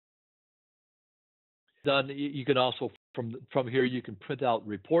 Done. You can also from here you can print out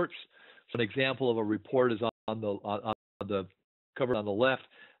reports. So an example of a report is on the cover on the left.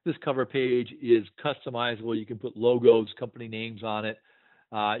 This cover page is customizable. You can put logos, company names on it.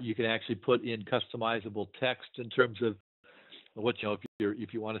 You can actually put in customizable text in terms of what,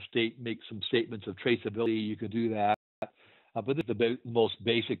 if you want to make some statements of traceability, you can do that. But this is the most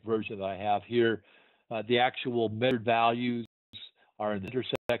basic version that I have here. The actual measured values are in the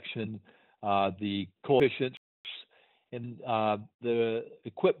intersection, the coefficients, and the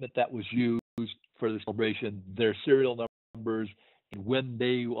equipment that was used for this calibration, their serial numbers, and when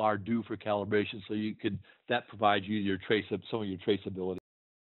they are due for calibration. So that provides you some of your traceability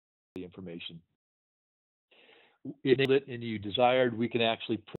information. If and you desired, we can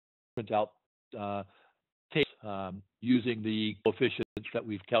actually print out tables using the coefficients that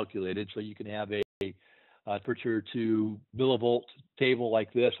we've calculated. So you can have a temperature to millivolt table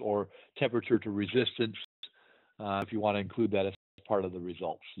like this, or temperature to resistance If you want to include that as part of the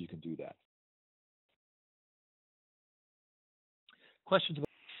results, you can do that. Questions about?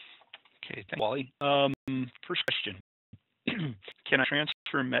 Okay, thanks, Wally. First question. Can I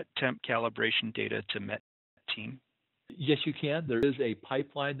transfer Met Temp calibration data to Met Team? Yes, you can. There is a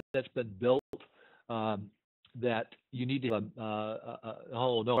pipeline that's been built that you need to.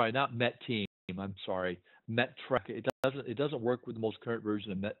 Oh no, sorry, not Met Team. I'm sorry, Met Track. It doesn't work with the most current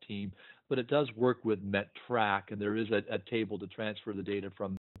version of Met Team, but it does work with Met Track, and there is a table to transfer the data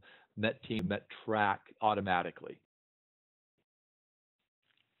from Met Team to Met Track automatically.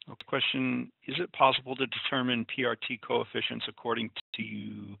 Okay. Question: is it possible to determine PRT coefficients according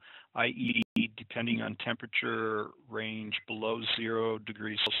to IE depending on temperature range below 0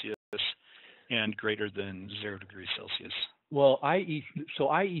 degrees Celsius and greater than 0 degrees Celsius? Well,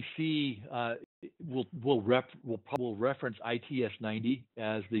 IEC will reference ITS 90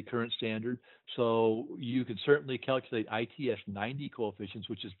 as the current standard. So you can certainly calculate ITS 90 coefficients,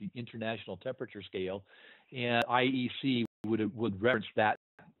 which is the International Temperature Scale, and IEC would reference that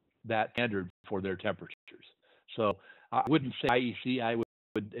standard for their temperatures. So I wouldn't say IEC.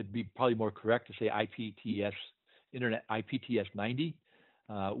 It'd be probably more correct to say IPTS 90,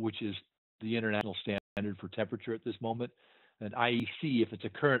 which is the international standard for temperature at this moment. And IEC, if it's a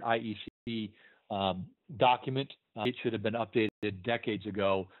current IEC document, it should have been updated decades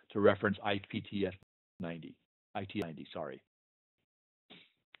ago to reference IPTS 90. ITS 90, sorry.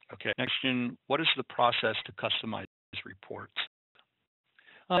 Okay. Next question: what is the process to customize reports?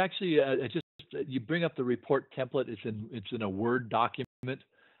 Actually, you bring up the report template. It's in a Word document.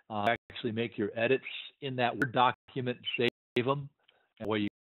 Actually, make your edits in that Word document, save them, and away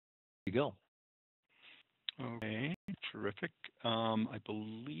you go. Okay, terrific. I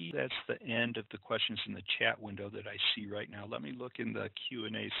believe that's the end of the questions in the chat window that I see right now. Let me look in the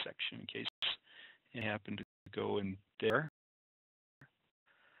Q&A section in case it happened to go in there.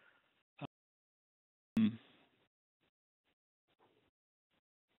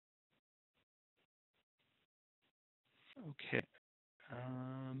 Okay.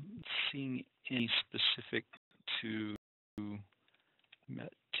 Seeing any specific to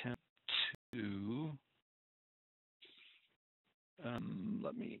Met Temp 2.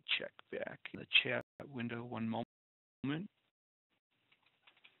 Let me check back in the chat window one moment.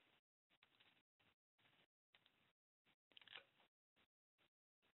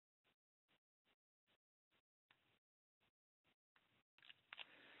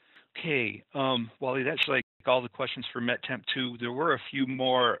 Okay, Wally, that's like all the questions for Met Temp 2. There were a few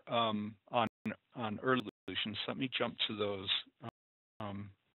more on early solutions. Let me jump to those, and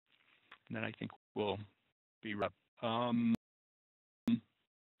then I think we'll be wrapped.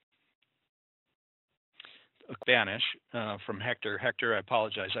 Spanish from Hector. Hector, I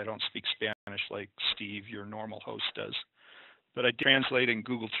apologize. I don't speak Spanish like Steve, your normal host, does. But I translate in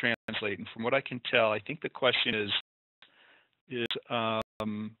Google Translate, and from what I can tell, I think the question is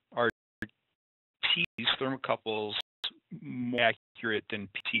are T's thermocouples more accurate than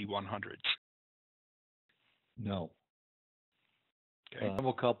PT100s? No. Okay.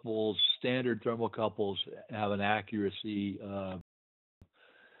 Thermocouples, standard thermocouples have an accuracy of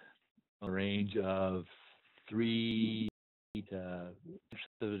a range of 3 to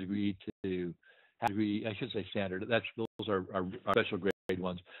a degree to half degree. I should say standard. Those are special grade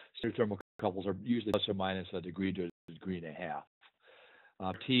ones. Standard thermocouples are usually plus or minus a degree to a degree and a half.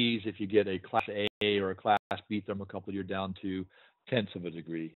 T's, if you get a class A or a class B thermocouple, you're down to tenths of a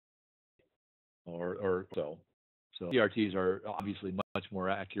degree or so. So PRTs are obviously much more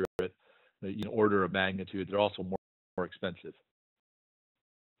accurate, order of magnitude. They're also more expensive.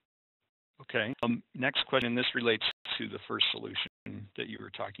 Okay. Next question. This relates to the first solution that you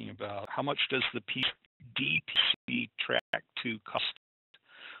were talking about. How much does the DPC track to cost,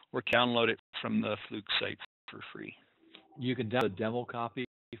 or download it from the Fluke site for free? You can download a demo copy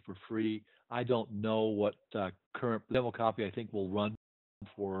for free. I don't know what current demo copy I think will run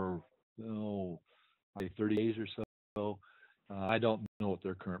for 30 days or so. I don't know what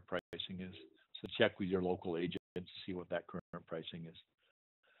their current pricing is. So check with your local agent to see what that current pricing is.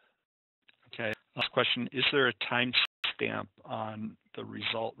 Okay. Last question. Is there a time stamp on the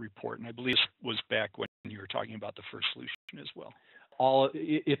result report? And I believe this was back when you were talking about the first solution as well.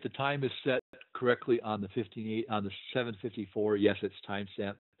 If the time is set correctly on the 754, yes, it's time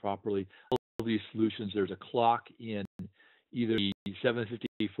stamped properly. All of these solutions, there's a clock in either the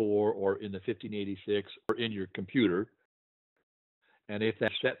 754 or in the 1586 or in your computer. And if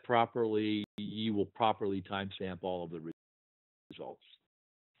that's set properly, you will properly timestamp all of the results.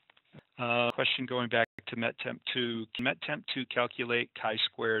 Question going back to Met Temp 2. Can Met Temp 2 calculate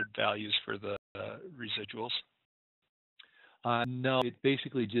chi-squared values for the residuals? No, it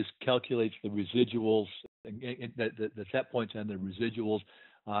basically just calculates the residuals, the set points and the residuals.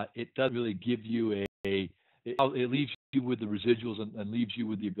 It doesn't really give you it leaves you with the residuals and leaves you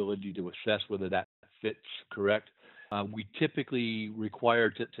with the ability to assess whether that fits correct. We typically require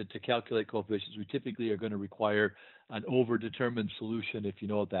to calculate coefficients, we typically are going to require an overdetermined solution, if you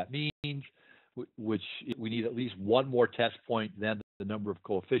know what that means, which we need at least one more test point than the number of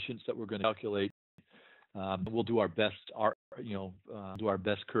coefficients that we're going to calculate. We'll do our best, do our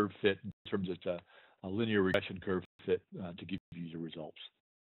best curve fit in terms of a linear regression curve fit to give you the results.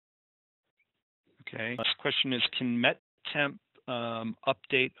 Okay. Next question is: can METtemp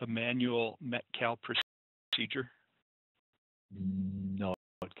update a manual METCal procedure? No,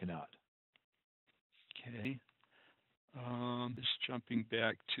 it cannot. Okay. Just jumping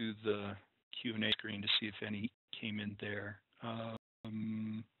back to the Q&A screen to see if any came in there.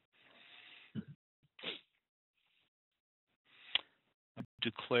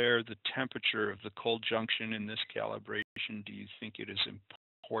 Declare the temperature of the cold junction in this calibration. Do you think it is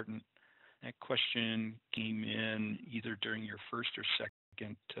important? That question came in either during your first or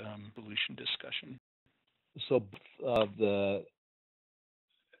second solution discussion. So the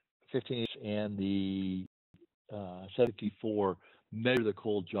 15 and the 74 measure the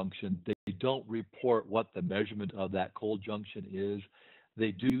cold junction. They don't report what the measurement of that cold junction is.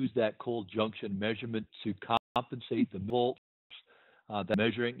 They do use that cold junction measurement to compensate the millivolts that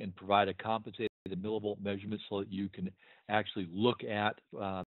measuring and provide a compensated millivolt measurement so that you can actually look at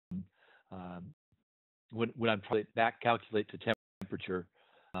when I'm trying to back calculate the temperature.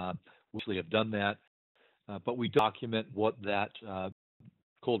 We actually have done that, but we document what that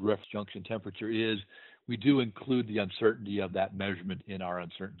cold reference junction temperature is. We do include the uncertainty of that measurement in our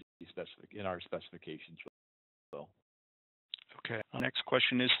specifications. So. Okay. Next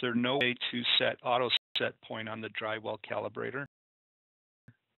question: is there no way to set auto set point on the dry well calibrator?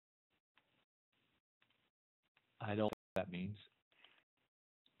 I don't know what that means.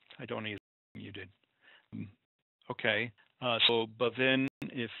 I don't either. You did. Okay. So Bhavin,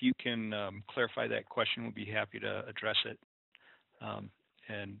 if you can clarify that question, we'll be happy to address it.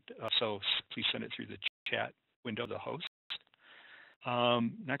 And so please send it through the chat window of the host.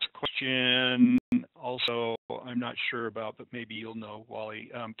 Next question, also, I'm not sure about, but maybe you'll know,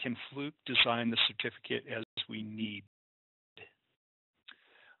 Wally. Can Fluke design the certificate as we need?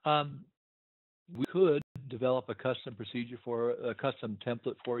 We could develop a custom procedure for a custom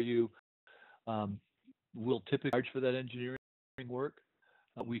template for you. We'll typically charge for that engineering work.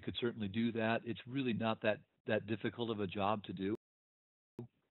 We could certainly do that. It's really not that difficult of a job to do.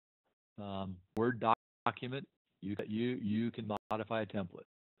 Word document, you can modify a template.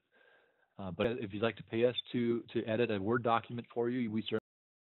 But if you'd like to pay us to edit a Word document for you, we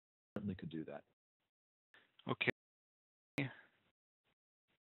certainly could do that. Okay.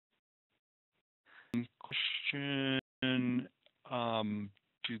 Question,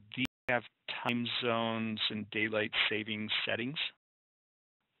 do these have time zones and daylight saving settings?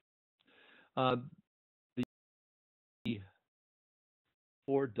 The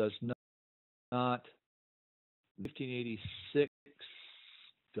board does not. 1586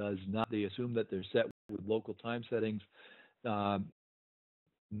 does not. They assume that they're set with local time settings.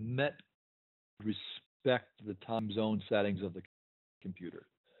 MET respect the time zone settings of the computer.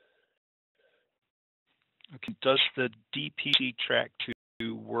 Okay. Does the DPC track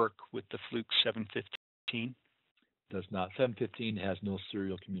to work with the Fluke 715? Does not. 715 has no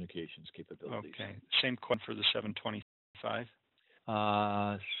serial communications capabilities. Okay. Same question for the 725.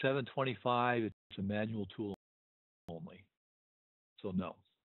 725, it's a manual tool only. So no.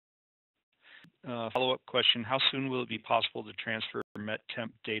 Follow-up question: how soon will it be possible to transfer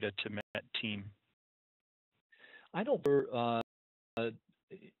METtemp data to METteam? I don't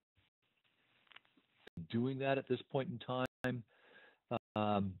doing that at this point in time.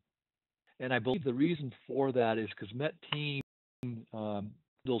 And I believe the reason for that is because METteam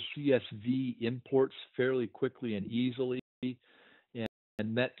handles CSV imports fairly quickly and easily,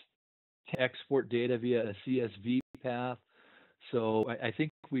 and MET export data via a CSV path. So I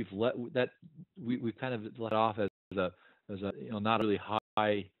think we've kind of let off as a not really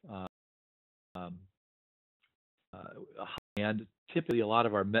high end. Typically, a lot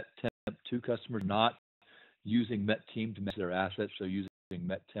of our METtemp2 customers are not using METteam to manage their assets, so using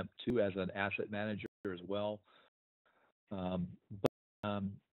METtemp2 as an asset manager as well. But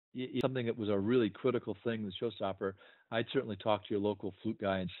it's something that was a really critical thing, the showstopper. I'd certainly talk to your local Fluke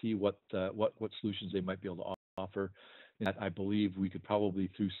guy and see what solutions they might be able to offer. And I believe we could probably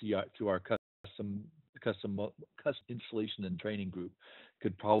through our custom installation and training group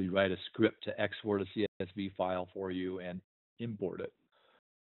could probably write a script to export a CSV file for you and import it.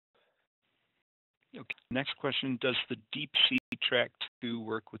 Okay. Next question, does the Deep Sea Track 2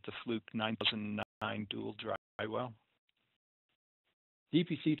 work with the Fluke 9009 dual dry well?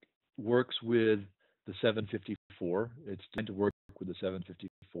 DPC works with the 754. It's designed to work with the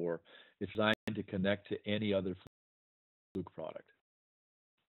 754. It's designed to connect to any other Fluke product.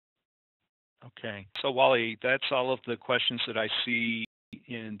 Okay. So Wally, that's all of the questions that I see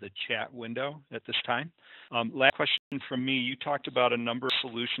in the chat window at this time. Last question from me. You talked about a number of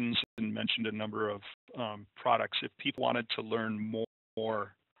solutions and mentioned a number of products. If people wanted to learn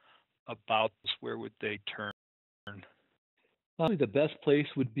more about this, where would they turn? Probably the best place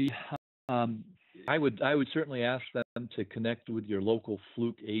would be, I would certainly ask them to connect with your local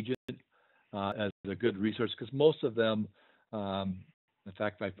Fluke agent as a good resource, because most of them, in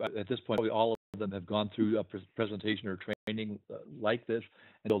fact, at this point, probably all of them have gone through a presentation or training like this,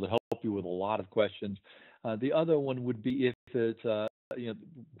 and they'll help you with a lot of questions. The other one would be if it's,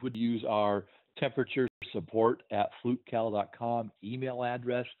 would use our temperature support at flukecal.com email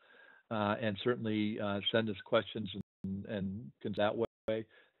address, and certainly send us questions and can that way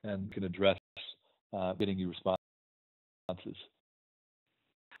and can address getting you responses.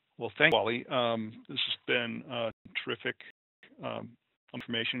 Well, thank you, Wally. This has been terrific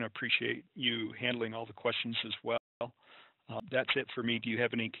information. I appreciate you handling all the questions as well. That's it for me. Do you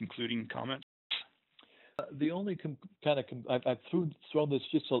have any concluding comments? The only I've thrown this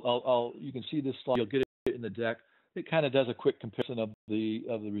just so you can see this slide. You'll get it in the deck. It kind of does a quick comparison of the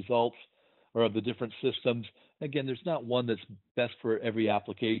results or of the different systems. Again, there's not one that's best for every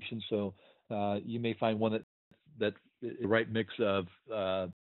application, so you may find one that the right mix of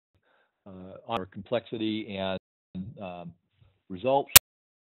our complexity and results.